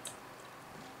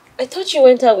 I thought you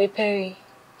went out with Perry.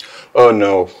 Oh,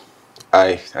 no.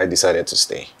 I decided to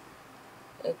stay.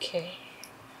 Okay.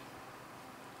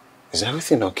 Is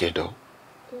everything okay, though?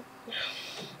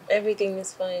 Everything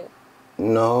is fine.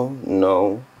 No.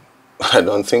 I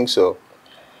don't think so.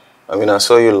 I mean, I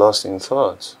saw you lost in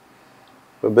thought.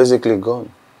 You're basically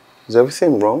gone. Is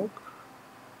everything wrong?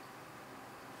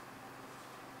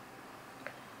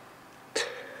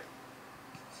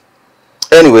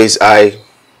 Anyways, I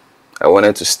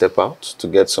wanted to step out to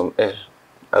get some air.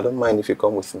 I don't mind if you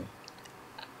come with me.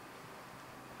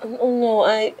 Oh, no,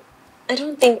 I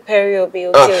don't think Perry will be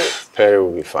okay. Perry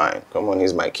will be fine. Come on,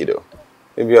 he's my kiddo.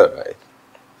 He'll be alright.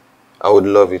 I would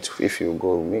love it if you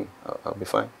go with me. I'll be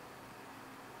fine.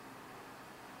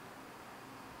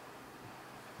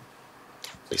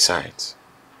 Besides,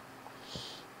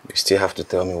 you still have to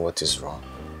tell me what is wrong.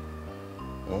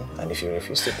 And if you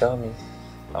refuse to tell me,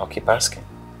 I'll keep asking.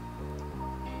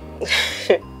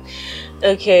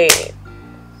 Okay,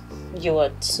 you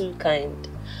are too kind.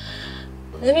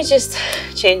 Let me just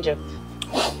change up.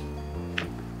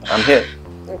 I'm here.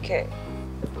 Okay.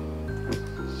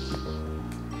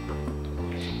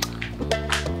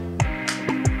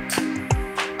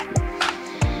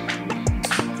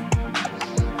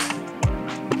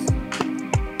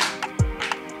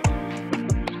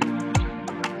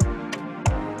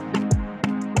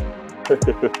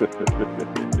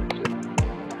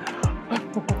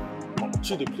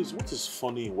 Chidi, please, what is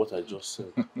funny in what I just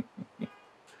said?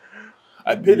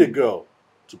 I paid a girl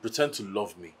to pretend to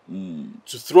love me,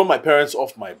 to throw my parents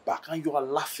off my back, and you are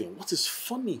laughing. What is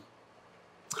funny?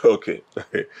 Okay.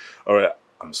 All right.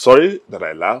 I'm sorry that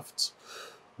I laughed,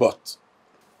 but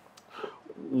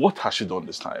what has she done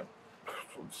this time?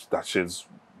 That she's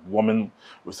woman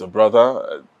with a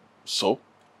brother, so?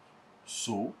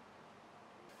 So?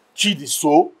 Chidi,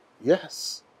 so?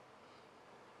 Yes.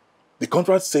 The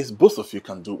contract says both of you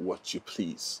can do what you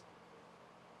please.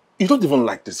 You don't even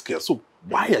like this girl, so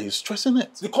why are you stressing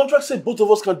it? The contract says both of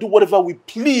us can do whatever we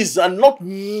please and not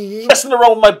messing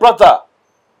around with my brother.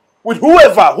 With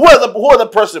whoever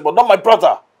person, but not my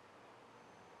brother.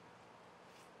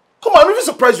 Come on, I'm even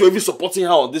surprised you're even supporting her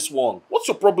on this one. What's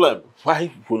your problem?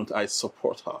 Why wouldn't I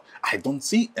support her? I don't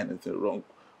see anything wrong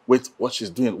with what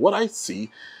she's doing. What I see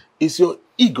is your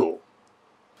ego.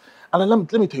 And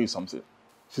let me tell you something.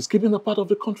 She's keeping a part of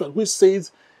the contract which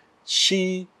says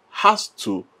she has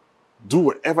to do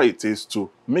whatever it is to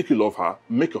make you love her,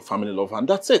 make your family love her, and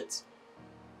that's it.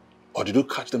 Or did you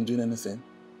catch them doing anything?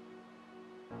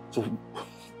 So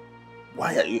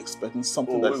why are you expecting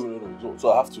something that's... Wait.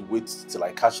 So I have to wait till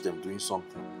I catch them doing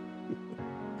something?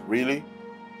 Really?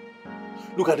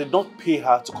 Look, I did not pay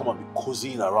her to come and be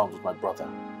cozying around with my brother.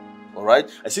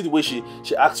 Alright? I see the way she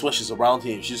acts when she's around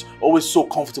him. She's always so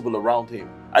comfortable around him.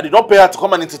 I did not pay her to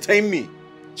come and entertain me.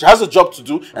 She has a job to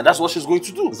do, and that's what she's going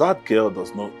to do. That girl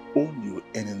does not owe you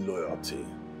any loyalty.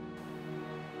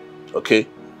 Okay?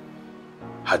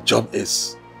 Her job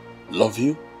is love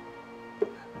you,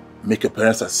 make your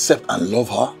parents accept and love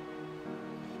her.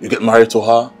 You get married to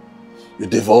her, you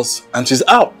divorce, and she's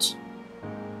out.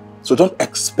 So don't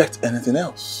expect anything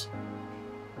else.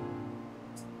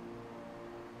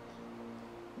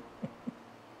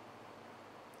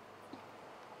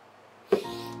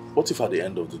 What if at the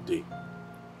end of the day,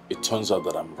 it turns out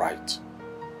that I'm right?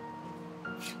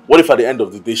 What if at the end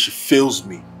of the day, she fails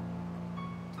me?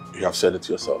 You have said it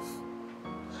yourself.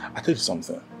 I tell you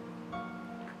something.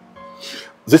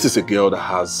 This is a girl that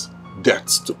has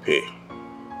debts to pay.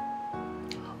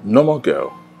 Normal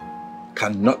girl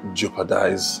cannot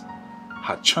jeopardize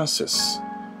her chances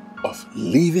of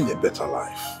living a better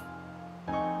life.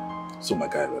 So my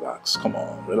guy, relax. Come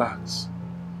on, relax.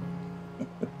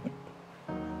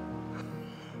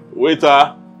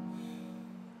 Waiter!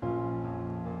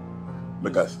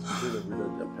 Make us.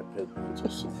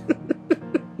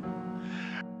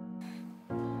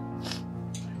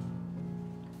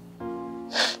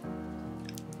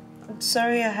 I'm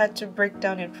sorry I had to break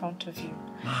down in front of you.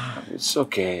 It's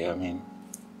okay. I mean,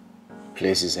 the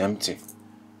place is empty.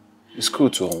 It's cool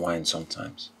to unwind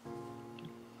sometimes.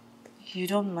 You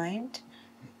don't mind?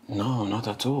 No, not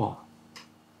at all.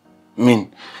 I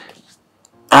mean,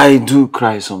 I do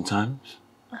cry sometimes.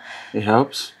 It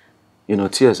helps. You know,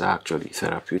 tears are actually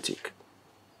therapeutic.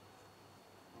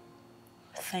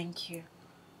 Thank you.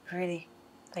 Really,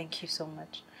 thank you so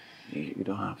much. You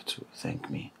don't have to thank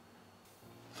me.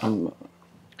 I'm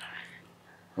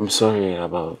sorry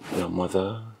about your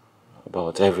mother,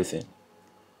 about everything.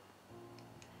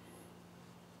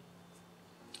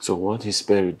 So what is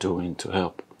Perry doing to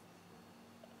help?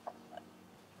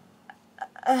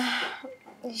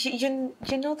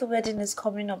 You know the wedding is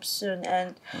coming up soon,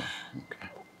 and okay.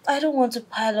 I don't want to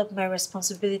pile up my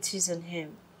responsibilities on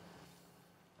him.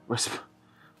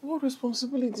 What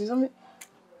responsibilities? I mean,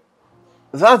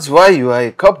 that's why you are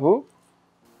a couple.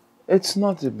 It's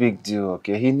not a big deal,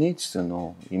 okay? He needs to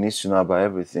know. He needs to know about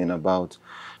everything, about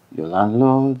your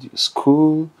landlord, your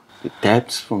school, the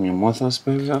debts from your mother's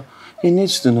burial. He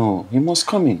needs to know. He must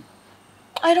come in.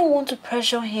 I don't want to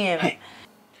pressure him. Hey,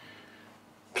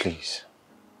 please.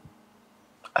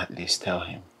 At least tell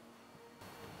him.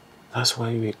 That's why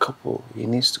you're a couple. He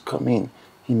needs to come in.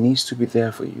 He needs to be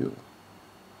there for you.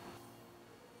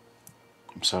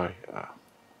 I'm sorry.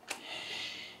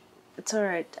 It's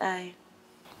alright.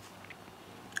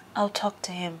 I'll talk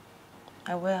to him.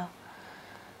 I will.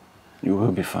 You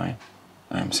will be fine.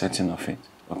 I am certain of it.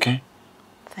 Okay?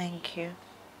 Thank you.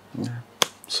 Yeah,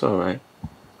 it's alright.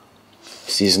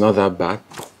 See, it's not that bad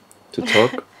to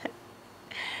talk.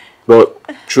 But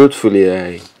truthfully,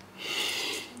 I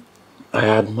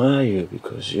admire you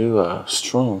because you are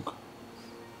strong.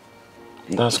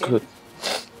 That's good.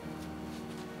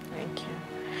 Thank you.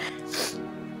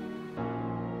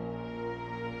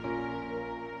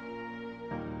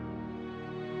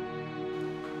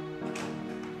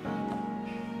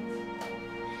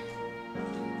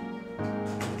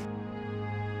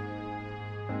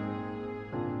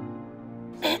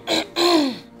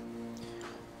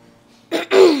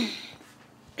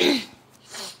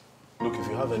 Look, if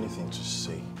you have anything to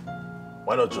say,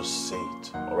 why not just say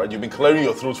it? Alright? You've been clearing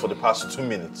your throat for the past 2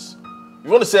 minutes. If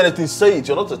you want to say anything, say it.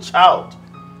 You're not a child.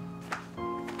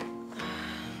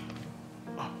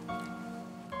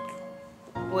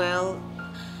 Well,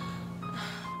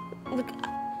 look,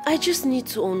 I just need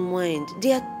to unwind.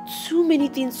 There are too many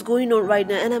things going on right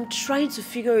now and I'm trying to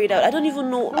figure it out. I don't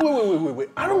even know. Wait.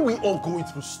 Aren't we all going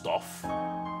through stuff?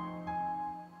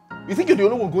 You think you're the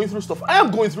only one going through stuff? I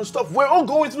am going through stuff. We're all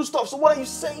going through stuff. So what are you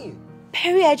saying?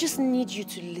 Perry, I just need you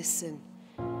to listen.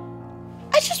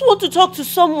 I just want to talk to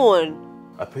someone.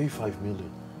 I pay you 5 million.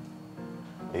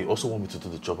 And you also want me to do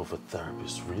the job of a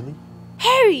therapist, really?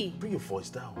 Harry! Bring your voice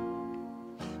down.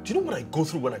 Do you know what I go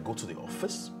through when I go to the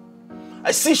office?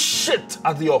 I see shit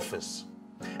at the office.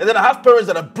 And then I have parents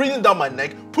that are breathing down my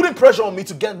neck, putting pressure on me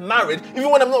to get married,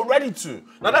 even when I'm not ready to.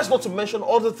 Now that's not to mention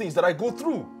all the things that I go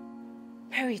through.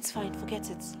 Perry, it's fine. Forget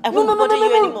it. I won't bother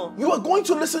you anymore. You are going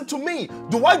to listen to me.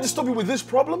 Do I disturb you with these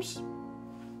problems?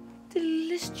 The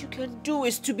least you can do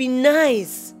is to be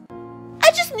nice.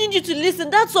 I just need you to listen.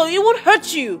 That's all. It won't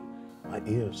hurt you. My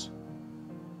ears.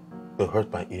 You'll hurt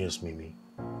my ears, Mimi.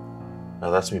 Now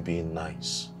that's me being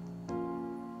nice.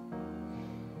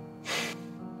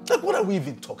 Like, what are we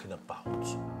even talking about?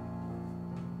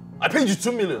 I paid you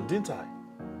 2 million, didn't I?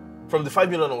 From the 5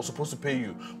 million I was supposed to pay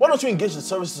you. Why don't you engage the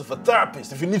services of a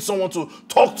therapist if you need someone to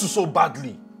talk to so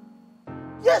badly?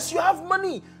 Yes, you have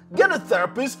money. Get a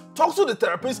therapist, talk to the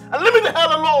therapist, and leave me the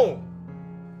hell alone.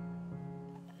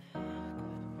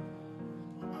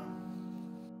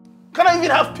 Can I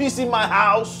even have peace in my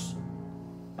house?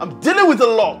 I'm dealing with a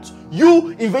lot. You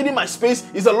invading my space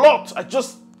is a lot.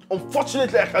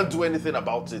 Unfortunately, I can't do anything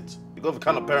about it because of the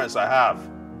kind of parents I have.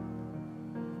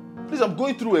 Please, I'm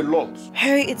going through a lot.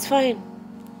 Harry, it's fine.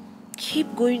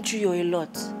 Keep going through your a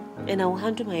lot, and I will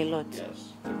handle my a lot.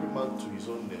 Yes, every man to his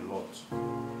own a lot.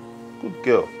 Good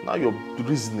girl. Now you're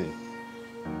reasoning.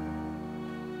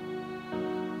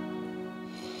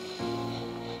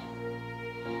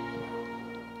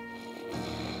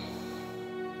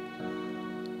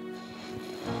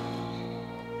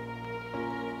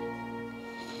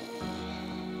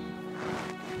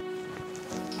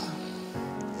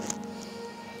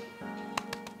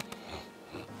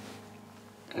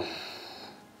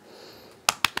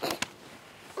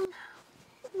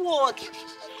 What?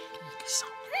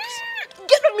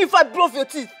 Get on me if I blow off your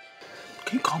teeth.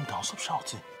 Can you calm down? Stop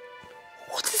shouting.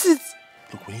 What is it?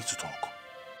 Look, we need to talk.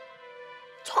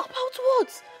 Talk about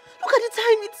what? Look at the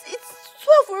time. It's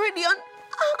 12 already and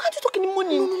can't you talk in the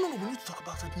morning? No. We need to talk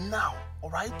about it now,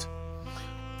 alright?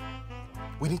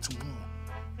 We need to move.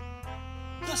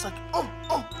 Yes, like, Are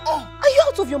you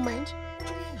out of your mind?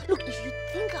 Look, if you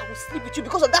think I will sleep with you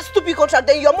because of that stupid contract,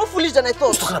 then you're more foolish than I thought. I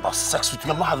was talking about sex with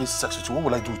you. I'm not having sex with you. What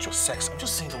will I do with your sex? I'm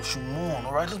just saying that we should mourn,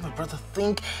 alright? Let my brother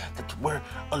think that we're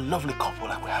a lovely couple,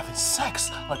 like we're having sex.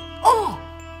 Like,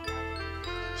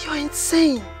 You're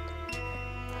insane.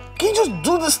 Can you just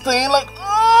do this thing? Like,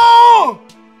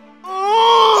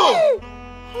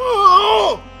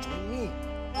 Join me.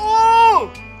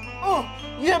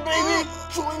 Yeah, baby.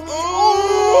 Join me.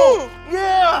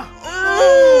 Yeah.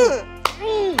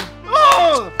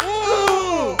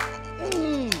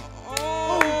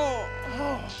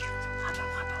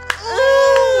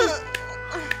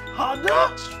 Harder?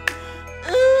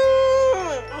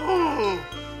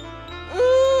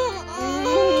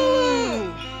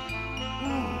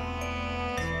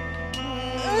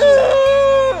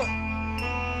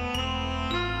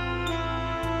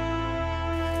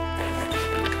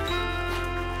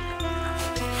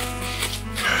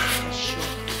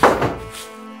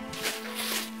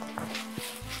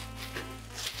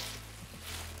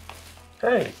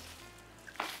 Hey.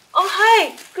 Oh,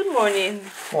 hi. Good morning.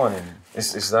 Morning.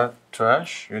 Is that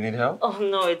trash? You need help? Oh,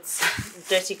 no, it's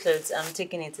dirty clothes. I'm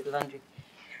taking it to the laundry.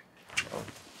 Oh.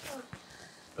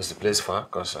 Is the place far?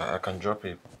 Because I can drop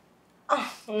it.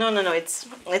 Oh, no. It's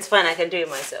fine. I can do it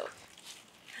myself.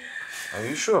 Are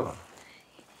you sure?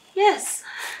 Yes.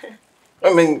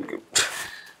 I mean,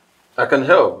 I can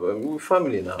help. We're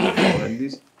family now. At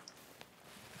least.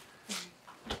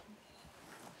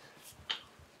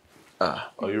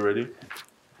 Ah, Are you ready?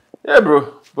 yeah,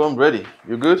 bro. I'm ready.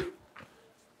 You good?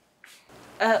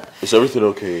 Is everything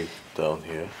okay down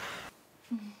here?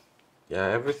 Yeah,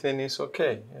 everything is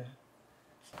okay.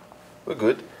 Yeah. We're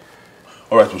good.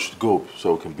 All right, we should go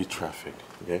so we can beat traffic,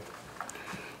 okay?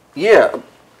 Yeah.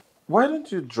 Why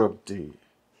don't you drop the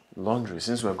laundry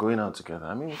since we're going out together?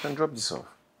 I mean, we can drop this off.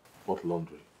 What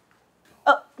laundry?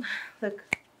 Oh, look,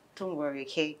 don't worry,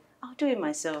 okay? I'll do it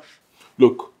myself.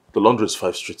 Look, the laundry is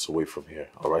 5 streets away from here,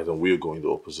 all right? And we're going the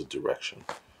opposite direction.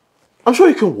 I'm sure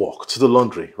you can walk to the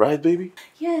laundry, right, baby?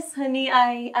 Yes, honey,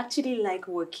 I actually like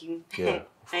working. Yeah,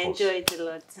 I enjoy it a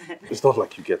lot. It's not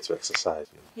like you get to exercise.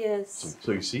 You know? Yes.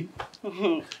 So you see?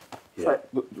 Yeah.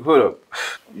 Hold up.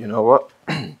 You know what?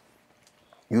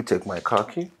 You take my car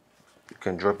key. You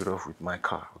can drop it off with my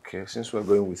car, okay? Since we're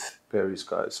going with Perry's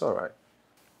car, it's all right.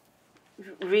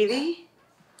 Really?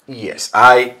 Yes,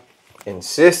 I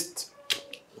insist.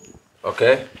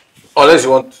 Okay? Unless you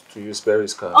want to use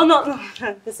Perry's car. Oh, no.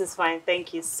 This is fine.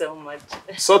 Thank you so much.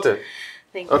 Sorted.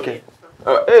 Thank you. Okay.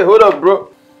 Hey, hold up,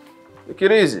 bro. Take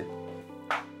it easy.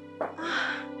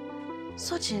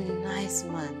 Such a nice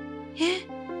man. Yeah?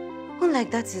 Unlike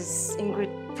that is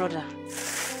Ingrid's brother.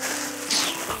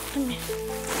 Let me...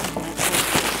 Oh my God.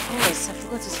 Yes, I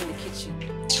forgot it's in the kitchen.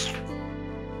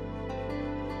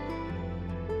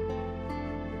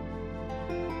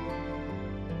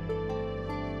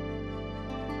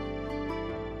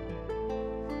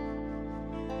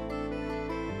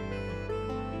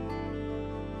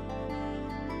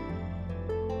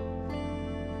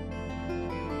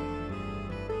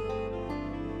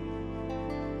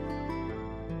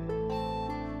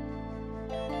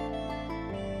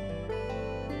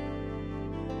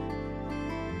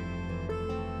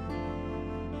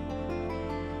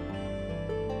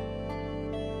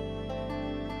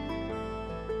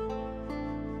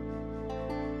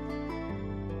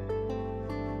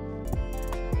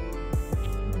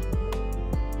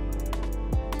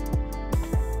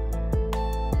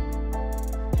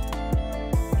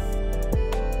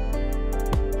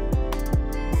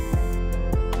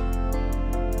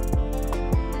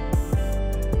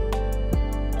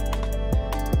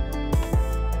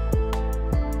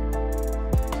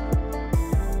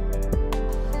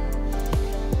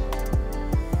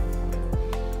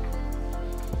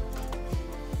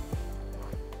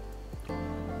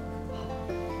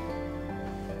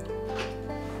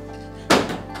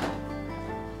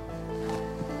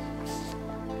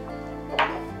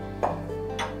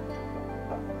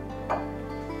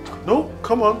 No,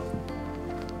 come on.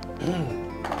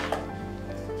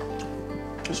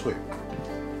 This way.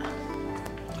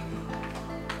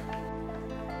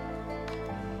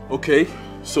 Okay,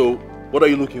 so what are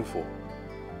you looking for?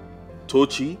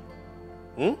 Tochi?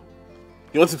 You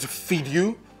want him to feed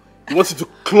you? You want him to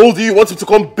clothe you? You want him to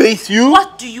come bathe you?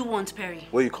 What do you want, Perry?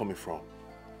 Where are you coming from?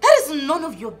 That is none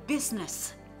of your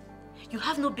business. You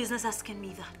have no business asking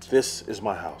me that. This is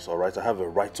my house, all right? I have a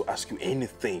right to ask you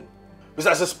anything.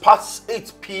 Besides, it's past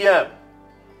 8 p.m.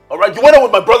 All right? You went out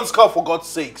with my brother's car, for God's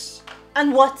sakes.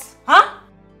 And what? Huh?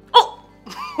 Oh,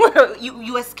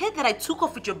 you were scared that I took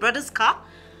off with your brother's car?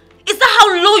 Is that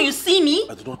how low you see me?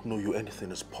 I do not know you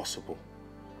anything is possible.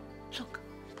 Look,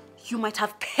 you might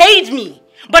have paid me,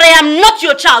 but I am not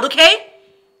your child, okay?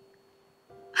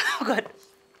 Oh God.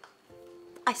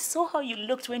 I saw how you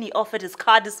looked when he offered his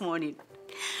car this morning.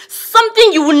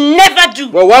 Something you will never do.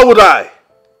 Well, why would I?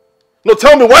 No,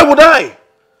 tell me, why would I?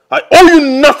 I owe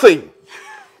you nothing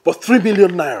but 3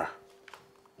 million naira.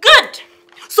 Good.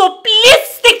 So please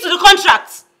stick to the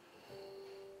contract.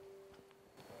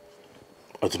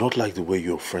 I do not like the way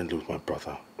you're friendly with my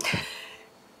brother.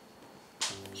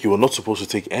 You are not supposed to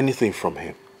take anything from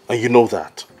him, and you know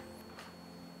that.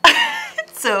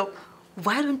 So,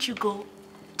 why don't you go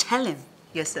tell him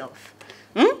yourself?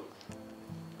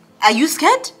 Are you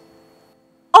scared?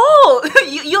 Oh,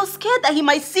 you're scared that he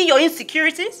might see your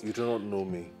insecurities? You do not know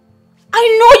me.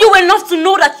 I know you enough to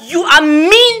know that you are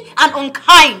mean and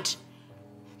unkind.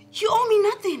 You owe me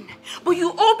nothing, but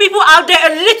you owe people out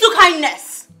there a little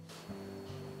kindness.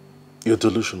 You're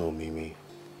delusional, Mimi.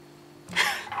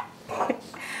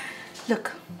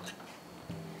 Look,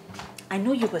 I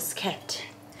know you were scared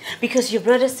because your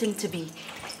brother seemed to be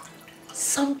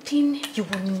something you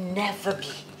will never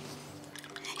be.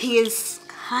 He is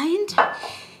kind,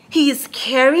 he is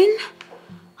caring.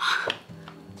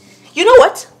 You know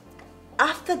what?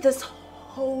 After this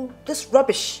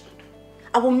rubbish,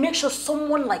 I will make sure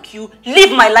someone like you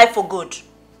live my life for good.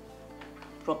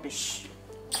 Rubbish.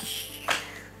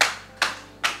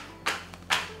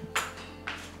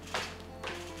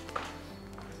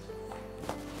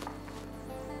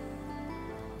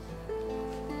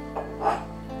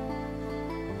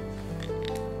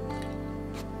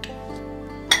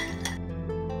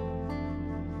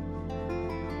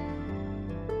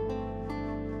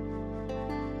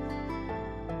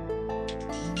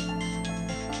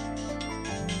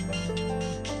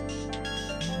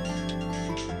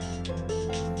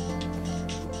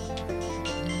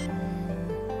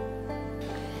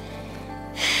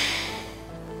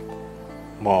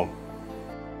 Mom.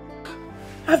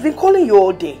 I've been calling you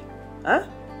all day. Huh?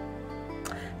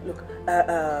 Look,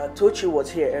 Tochi was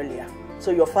here earlier.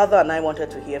 So your father and I wanted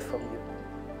to hear from you.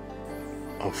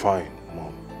 I'm fine,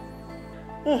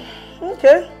 Mom.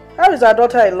 Okay. How is our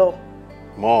daughter-in-law?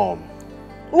 Mom.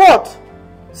 What?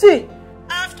 See,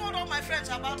 I've told all my friends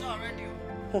about her already.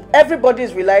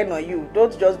 Everybody's relying on you.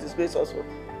 Don't just disgrace us.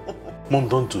 Mom,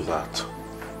 don't do that.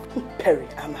 Perry,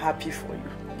 I'm happy for you.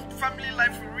 Family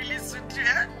life will really suit you,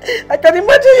 eh? I can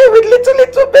imagine you with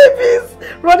little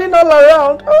babies running all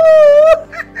around. Oh.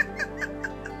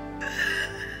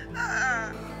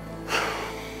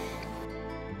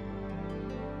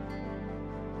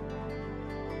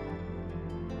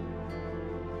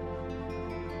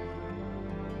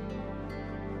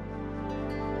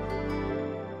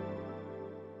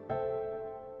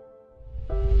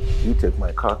 You take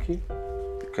my car key,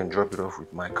 you can drop it off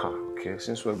with my car, okay?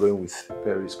 Since we're going with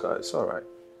Perry's car, it's alright.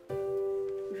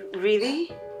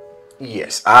 Really?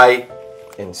 Yes, I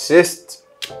insist.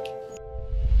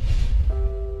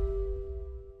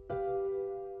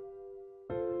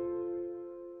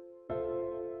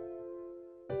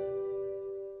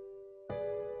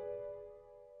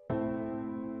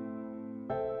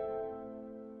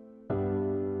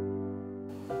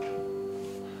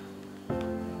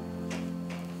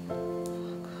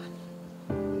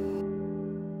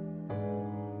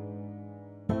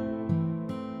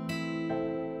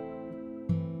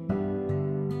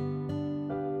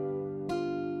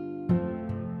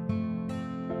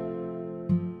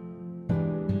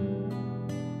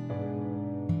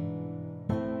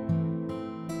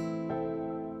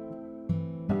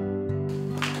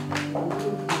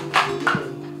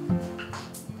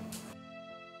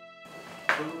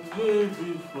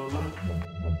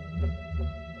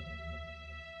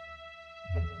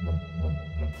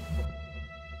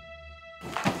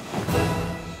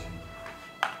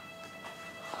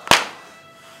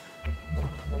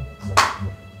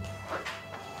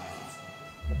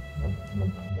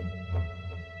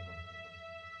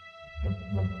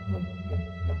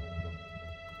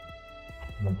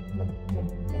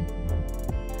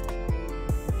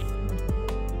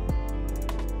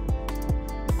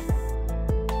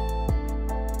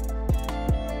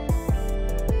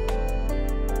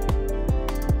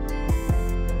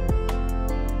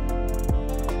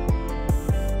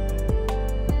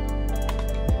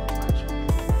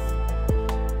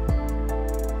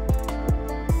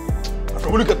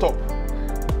 Will you get up?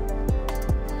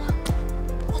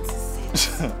 What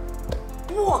is it?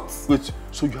 What? Wait,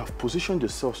 so you have positioned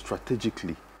yourself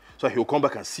strategically so that he'll come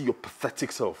back and see your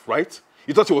pathetic self, right?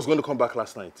 You thought he was going to come back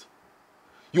last night?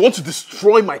 You want to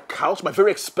destroy my couch, my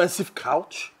very expensive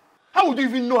couch? How would you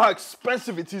even know how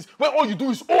expensive it is when all you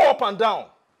do is all up and down?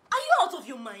 Are you out of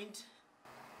your mind?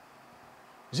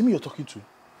 Is it me you're talking to?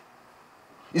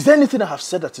 Is there anything I have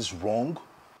said that is wrong?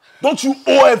 Don't you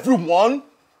owe everyone?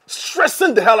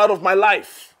 Stressing the hell out of my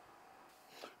life.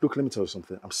 Look, let me tell you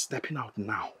something. I'm stepping out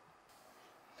now.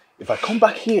 If I come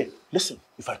back here, listen,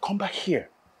 if I come back here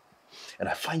and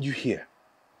I find you here,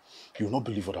 you will not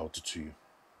believe what I'll do to you.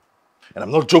 And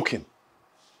I'm not joking.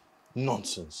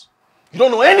 Nonsense. You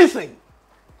don't know anything.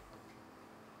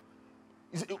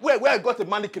 Where I got a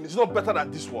mannequin is not better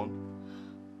than this one.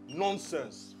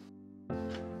 Nonsense.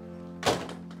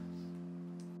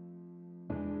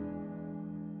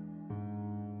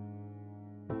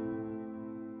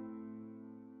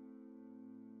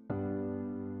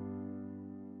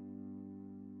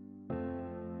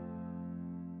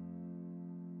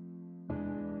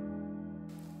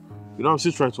 You know, I'm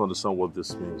still trying to understand what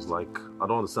this means. Like, I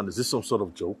don't understand. Is this some sort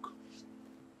of joke?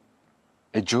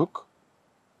 A joke?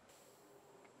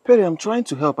 Perry, I'm trying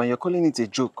to help and you're calling it a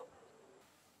joke.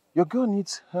 Your girl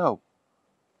needs help.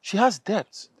 She has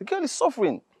debts. The girl is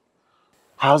suffering.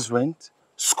 House rent,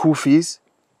 school fees.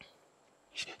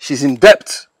 She's in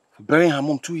debt for burying her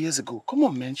mom 2 years ago. Come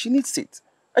on, man. She needs it.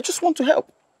 I just want to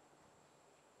help.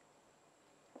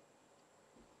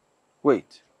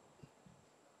 Wait.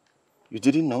 You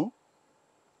didn't know?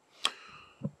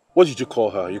 What did you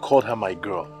call her? You called her my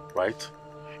girl, right?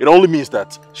 It only means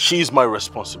that she's my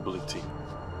responsibility.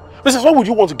 Besides, why would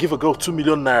you want to give a girl 2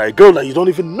 million naira, a girl that you don't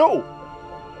even know?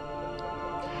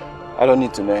 I don't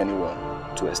need to know anyone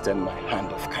to extend my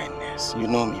hand of kindness. You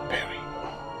know me, Perry.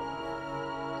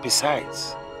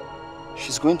 Besides,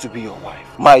 she's going to be your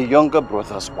wife. My younger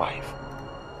brother's wife.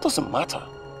 Doesn't matter.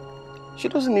 She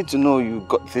doesn't need to know you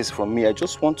got this from me. I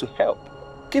just want to help.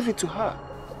 Give it to her.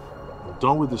 I'm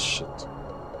done with this shit.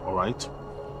 Alright?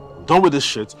 I'm done with this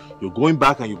shit. You're going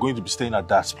back and you're going to be staying at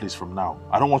Dad's place from now.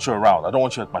 I don't want you around. I don't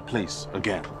want you at my place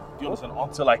again. Do you understand?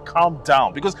 Until I calm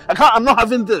down. Because I'm not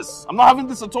having this. I'm not having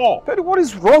this at all. Perry, what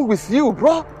is wrong with you,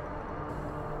 bro?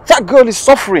 That girl is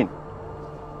suffering.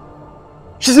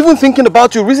 She's even thinking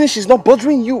about you. Reason she's not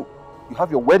bothering you. You have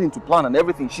your wedding to plan and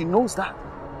everything. She knows that.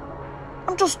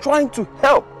 I'm just trying to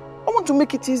help. I want to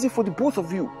make it easy for the both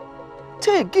of you.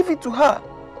 Take, give it to her.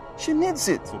 She needs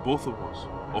it. For both of us?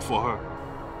 Or for her?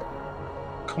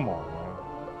 Come on,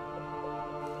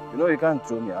 man. You know you can't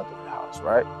throw me out of the house,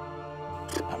 right?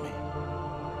 I mean...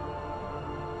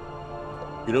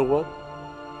 You know what?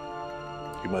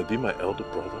 You might be my elder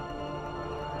brother,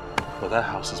 but that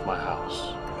house is my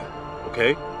house.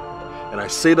 Okay? And I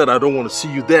say that I don't want to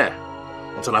see you there.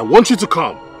 Until I want you to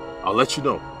come, I'll let you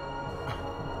know.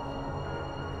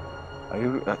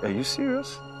 Are you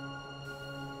serious?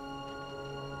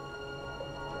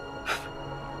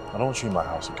 I don't want you in my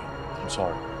house again. I'm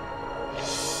sorry.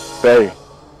 Perry.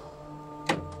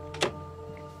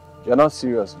 You're not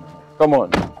serious now. Come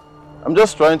on. I'm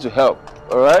just trying to help,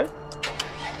 alright?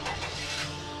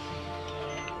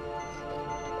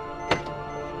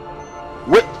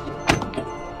 Wait.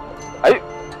 Are you...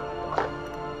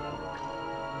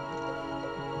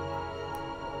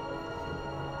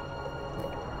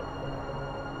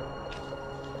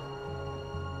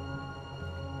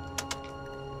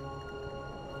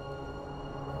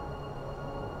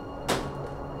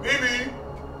 Mimi!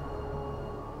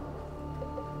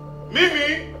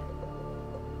 Mimi!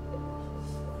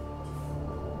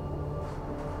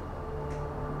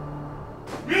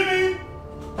 Mimi!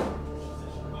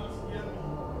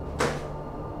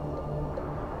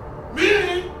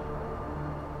 Mimi!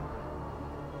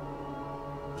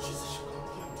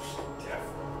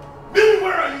 Mimi,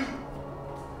 where are you?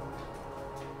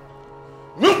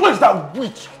 Mimi, where's that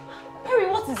witch? Perry,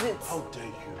 what is it? How dare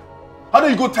you? How dare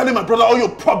you go telling my brother all your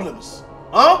problems?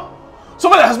 Huh?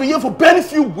 Somebody that has been here for barely a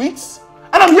few weeks,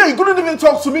 and I'm here, you couldn't even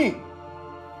talk to me.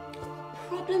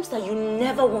 Problems that you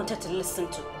never wanted to listen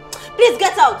to. Please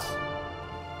get out!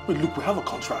 Wait, look, we have a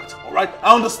contract, alright?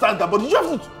 I understand that, but did you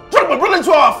have to drag my brother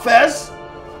into our affairs?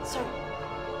 Sorry.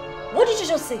 What did you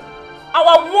just say?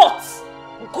 Our what?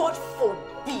 God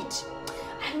forbid.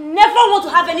 I never want to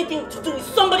have anything to do with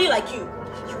somebody like you.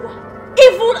 You are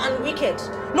evil and wicked.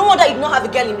 No wonder you do not have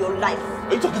a girl in your life.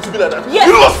 Are you talking to me like that? Yes!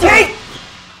 You lost me!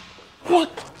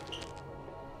 What?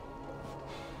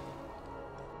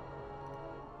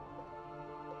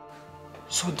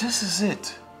 So this is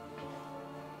it.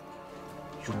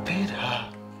 You paid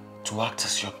her to act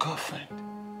as your girlfriend.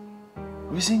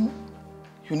 Reason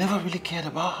you never really cared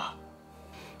about her.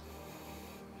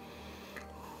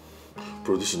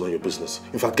 Bro, this is not your business.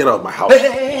 In fact, get out of my house.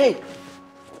 Hey!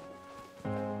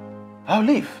 I'll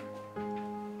leave.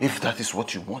 If that is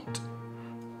what you want.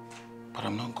 But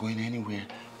I'm not going anywhere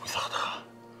without her.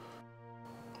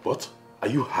 What? Are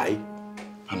you high?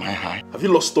 Am I high? Have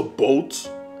you lost the boat?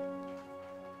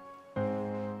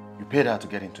 You paid her to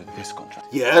get into this contract.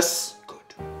 Yes. Good.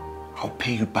 I'll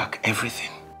pay you back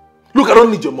everything. Look, I don't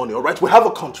need your money, alright? We have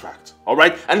a contract,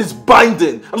 alright? And it's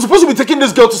binding. I'm supposed to be taking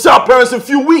this girl to see our parents in a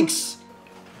few weeks.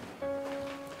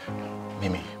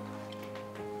 Mimi,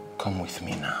 come with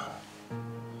me now.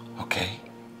 Okay?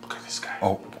 Look at this guy.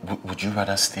 Or would you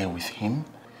rather stay with him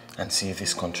and see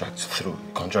this contract through?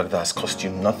 A contract that has cost you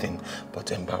nothing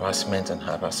but embarrassment and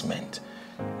harassment.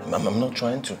 I'm not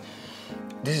trying to...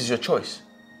 This is your choice.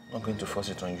 I'm not going to force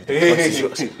it on you. Hey,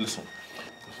 listen.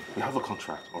 We have a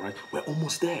contract, alright? We're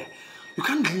almost there. You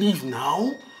can't leave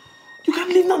now. You can't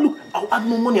leave now. Look, I'll add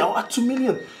more money. I'll add 2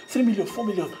 million, 3 million, 4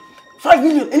 million, 5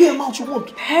 million, any amount you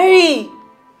want. Perry!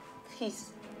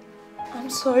 Please. I'm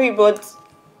sorry, but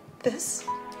this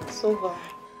is over.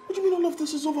 What do you mean all of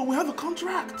this is over? We have a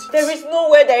contract. There is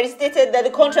nowhere that is stated that the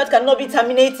contract cannot be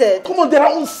terminated. Come on, there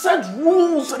are unsaid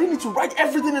rules. I didn't need to write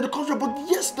everything in the contract, but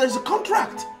yes, there's a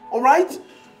contract, alright?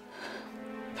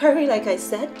 Perry, like I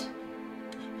said,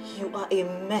 you are a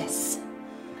mess.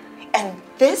 And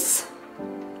this,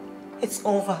 it's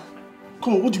over.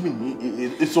 Come on, what do you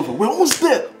mean it's over? We're almost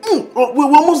there.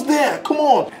 We're almost there. Come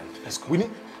on. Let's go. We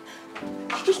need...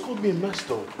 She just called me a mess,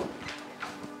 though.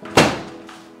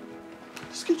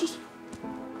 This kid just...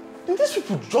 And these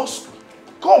people just...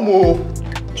 Come on.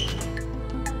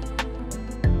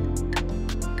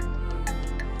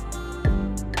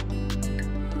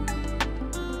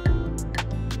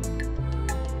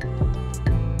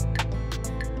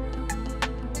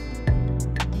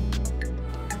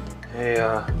 Hey,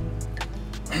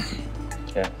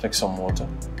 yeah, take some water.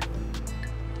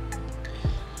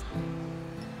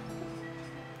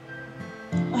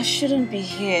 I shouldn't be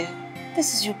here.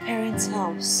 This is your parents'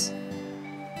 house.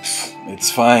 It's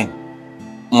fine.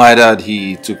 My dad,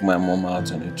 he took my mom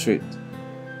out on a trip.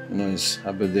 You know,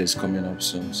 her birthday is coming up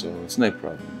soon, so it's no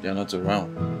problem. They're not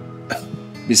around.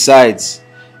 Besides,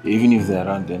 even if they're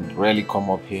around, they rarely come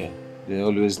up here. They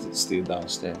always stay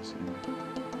downstairs. You know?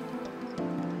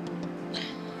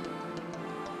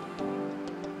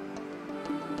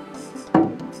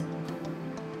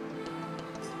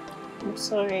 I'm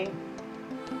sorry.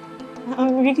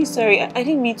 I'm really sorry. I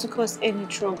didn't mean to cause any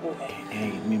trouble.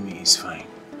 Hey, Mimi, it's fine.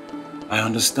 I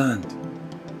understand.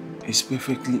 It's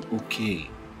perfectly okay.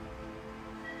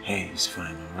 Hey, it's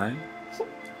fine, alright?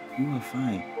 You are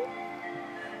fine.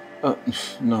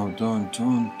 No, don't.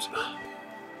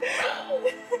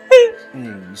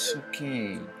 Hey, it's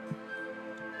okay.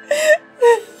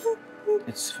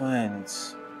 It's fine,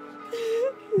 it's...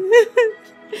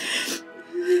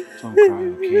 Don't cry,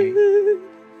 okay?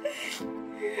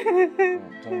 Don't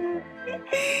cry,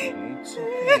 okay? It's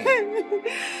okay.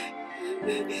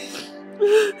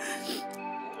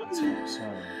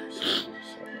 Sorry.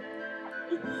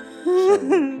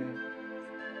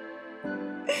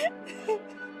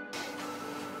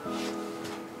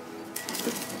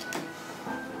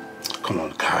 Come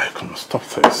on, Kai, come on, stop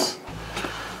this.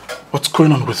 What's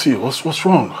going on with you? What's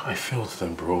wrong? I failed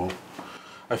them, bro.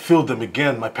 I failed them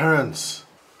again, my parents.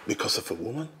 Because of a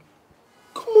woman?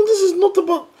 Come on, this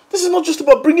is not just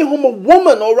about bringing home a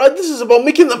woman, alright? This is about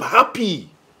making them happy.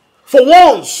 For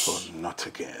once. Oh, not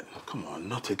again. Come on,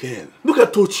 not again. Look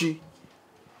at Tochi.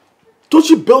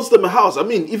 Tochi builds them a house. I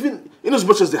mean, even in as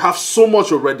much as they have so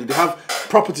much already, they have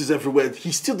properties everywhere,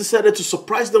 he still decided to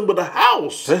surprise them with a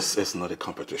house. This is not a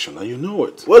competition, and you know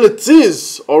it. Well, it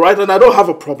is, alright? And I don't have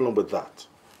a problem with that.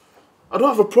 I don't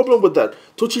have a problem with that.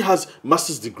 Tochi has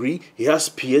master's degree. He has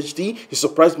PhD. He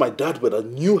surprised my dad with a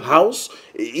new house.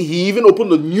 He even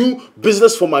opened a new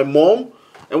business for my mom.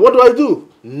 And what do?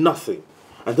 Nothing.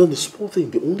 And then the small thing,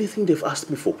 the only thing they've asked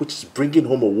me for, which is bringing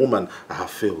home a woman, I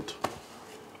have failed.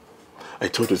 I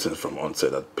told you since from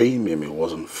onset that paying Mimi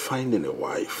wasn't finding a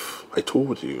wife. I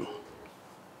told you.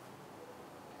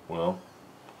 Well,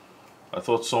 I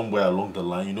thought somewhere along the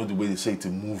line, you know the way they say it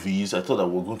in movies, I thought that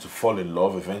we were going to fall in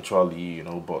love eventually, you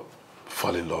know, but...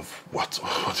 Fall in love? What?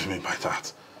 What do you mean by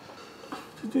that?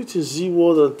 You do it in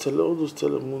Z-World and all those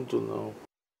Telemundo now.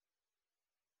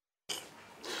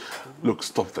 Look,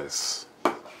 stop this.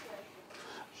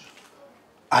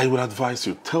 I would advise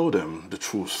you, tell them the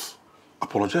truth.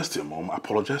 Apologize to your mom,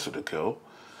 apologize to the girl.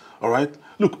 Alright?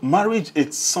 Look, marriage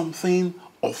is something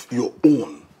of your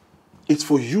own. It's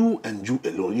for you and you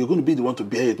alone. You're going to be the one to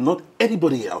bear it, not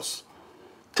anybody else.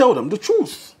 Tell them the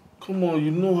truth. Come on,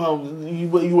 you know how...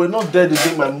 You were not there the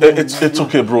day my mom... It's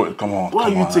okay, bro. Come on. Why are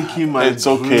you taking my It's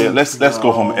okay. Let's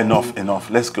go home. Enough.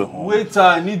 Let's go home. Wait,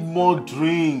 I need more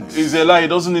drinks. It's a lie. He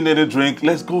doesn't need any drink.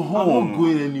 Let's go home. I'm not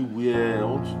going anywhere. I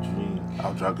want to drink.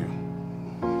 I'll drag you.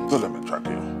 Don't let me drag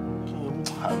you.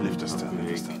 I'll leave this thing.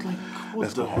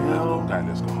 Let's go home.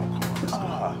 Let's go home. Come on. Let's go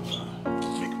home.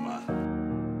 Big man.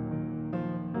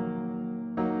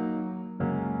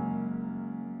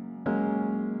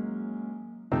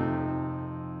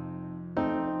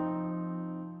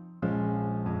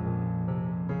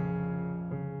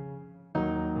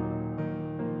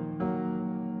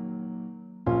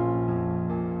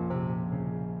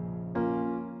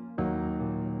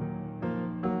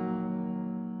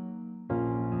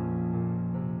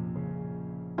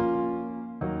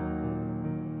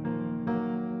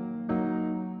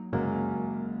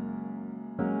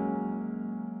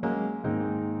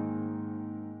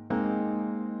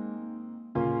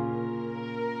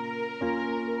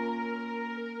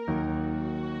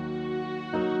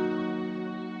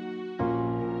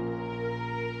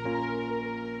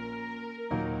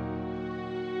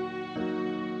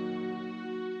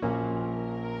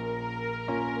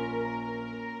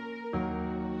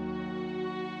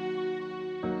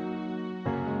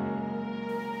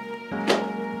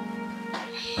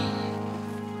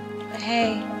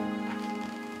 Hey.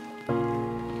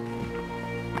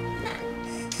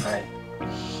 Hi.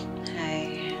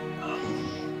 Hi.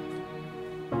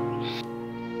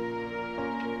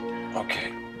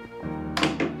 Okay.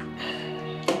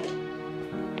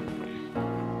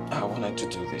 I wanted to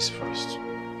do this first.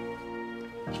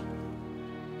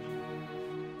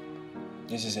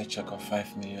 This is a check of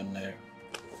 5 million naira.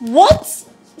 What?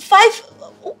 5?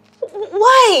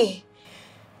 Why?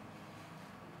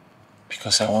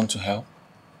 Because I want to help.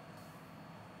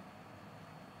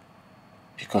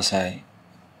 Because I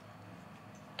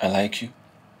like you.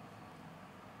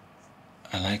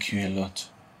 I like you a lot.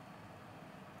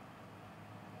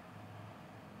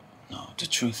 No, the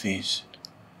truth is,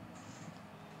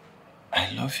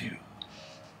 I love you.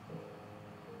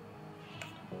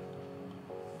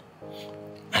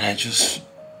 And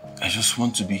I just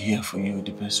want to be here for you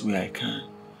the best way I can.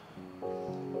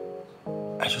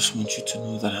 I just want you to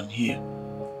know that I'm here.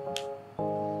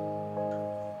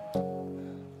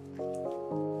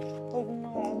 Oh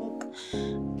no, look.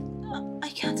 I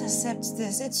can't accept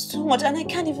this. It's too much and I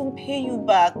can't even pay you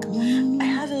back. I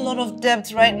have a lot of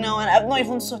debt right now and I've not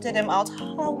even sorted them out.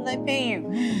 How will I pay you?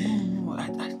 No.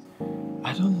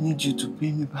 I don't need you to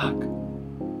pay me back.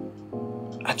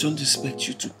 I don't expect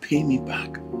you to pay me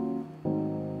back.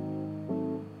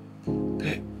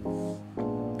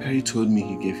 Perry told me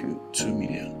he gave you 2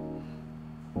 million.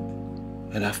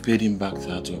 And I've paid him back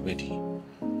that already.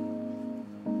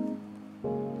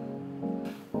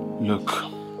 Look,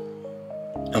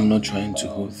 I'm not trying to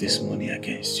hold this money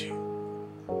against you.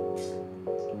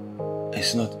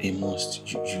 It's not a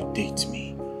must you date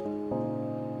me.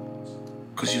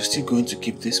 Because you're still going to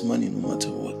keep this money no matter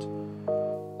what.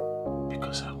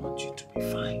 Because I want you to be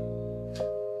fine.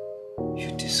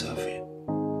 You deserve it.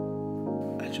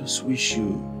 I just wish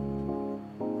you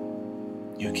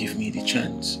give me the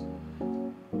chance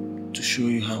to show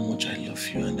you how much I love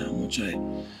you and how much I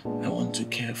want to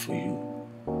care for you.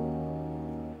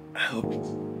 I hope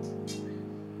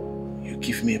you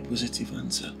give me a positive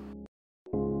answer.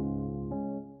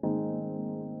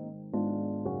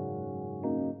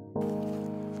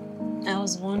 I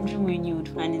was wondering when you would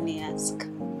finally ask.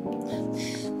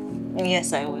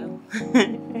 Yes, I will.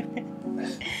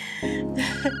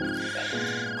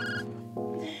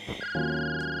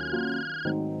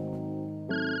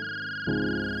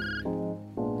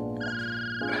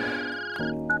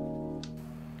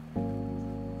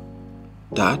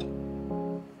 Dad?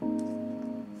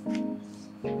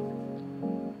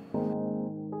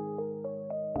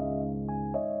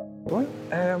 Well,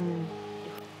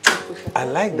 I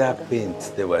like that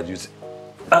paint they were using.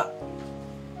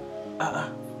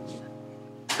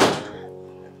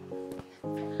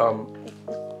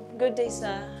 Good day,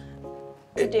 sir.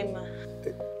 Good day, ma.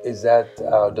 Is that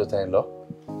our daughter-in-law?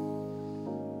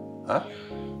 Huh?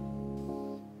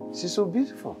 She's so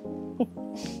beautiful.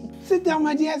 Sit down,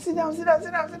 my dear. Sit down, sit down,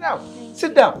 sit down, sit down.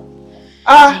 Sit down.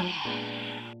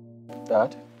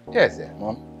 Dad? Yes, yeah,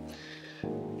 Mom.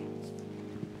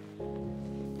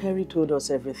 Perry told us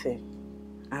everything,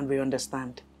 and we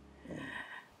understand.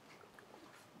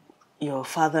 Your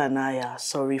father and I are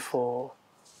sorry for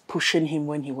pushing him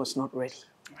when he was not ready.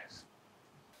 Yes.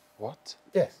 What?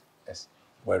 Yes, yes.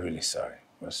 We're really sorry.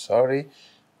 We're sorry.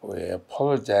 We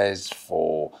apologize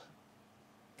for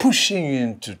pushing you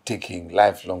into taking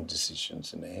lifelong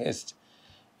decisions in a haste.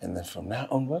 And then from now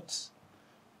onwards,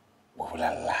 we will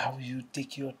allow you to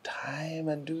take your time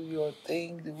and do your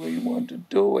thing the way you want to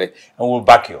do it. And we'll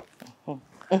back you.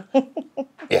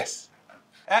 Yes.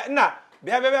 Nah,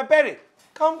 Perry.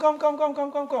 Come. Come.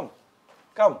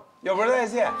 Your brother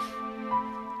is here.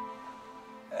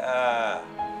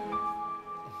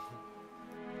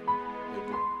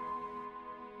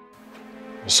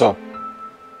 What's up?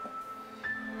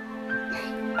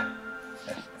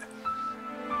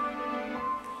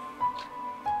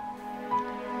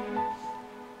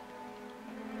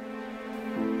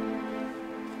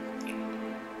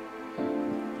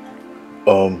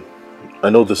 I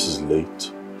know this is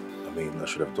late. I mean, I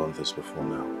should have done this before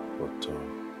now, but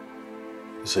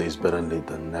you say it's better late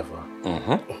than never.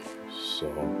 So,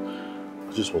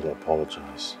 I just want to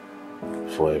apologize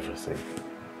for everything.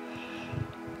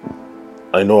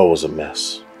 I know I was a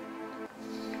mess.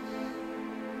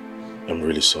 I'm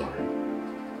really sorry.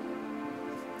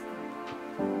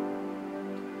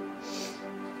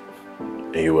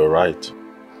 And you were right.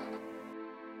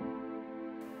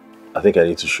 I think I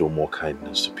need to show more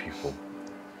kindness to people.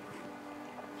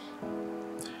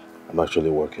 I'm actually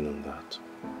working on that.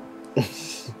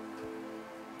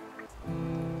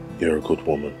 You're a good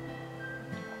woman.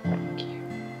 Thank you.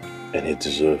 And he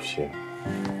deserves you.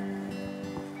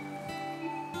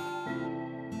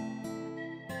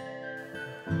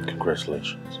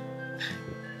 Congratulations.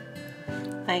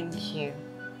 Thank you.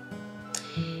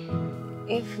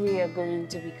 If we are going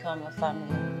to become a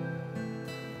family,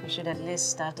 we should at least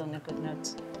start on a good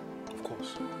note. Of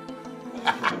course.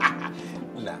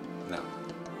 Now,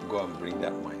 go and bring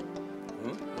that wine.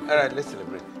 All right, let's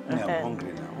celebrate. I'm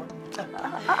hungry now.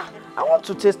 I want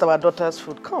to taste our daughter's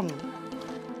food. Come,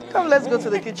 let's go to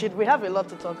the kitchen. We have a lot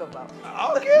to talk about.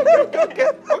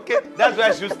 Okay. That's where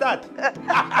I should start.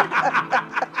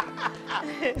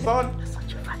 Son,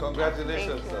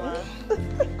 congratulations, son.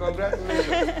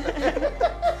 Congratulations.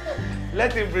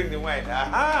 Let him bring the wine.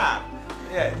 Aha!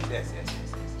 Yes.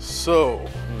 So,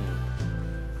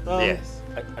 yes.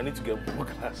 I need to get more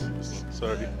glasses.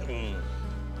 Sorry.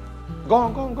 Go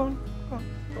on.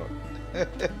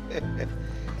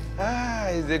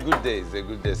 It's a good day. It's a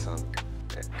good day, son.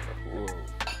 Whoa.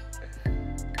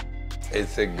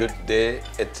 It's a good day.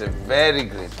 It's a very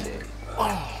great day.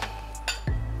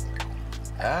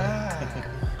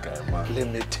 Let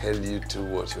me tell you too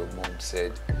what your mom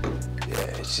said.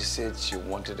 Yeah, she said she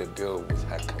wanted a girl with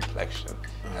her complexion.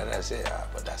 And I said,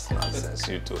 but that's nonsense.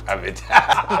 You two have it.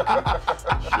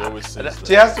 She always says that.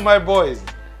 Cheers to my boys.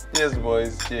 Cheers,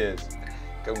 boys. Cheers.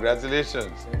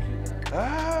 Congratulations.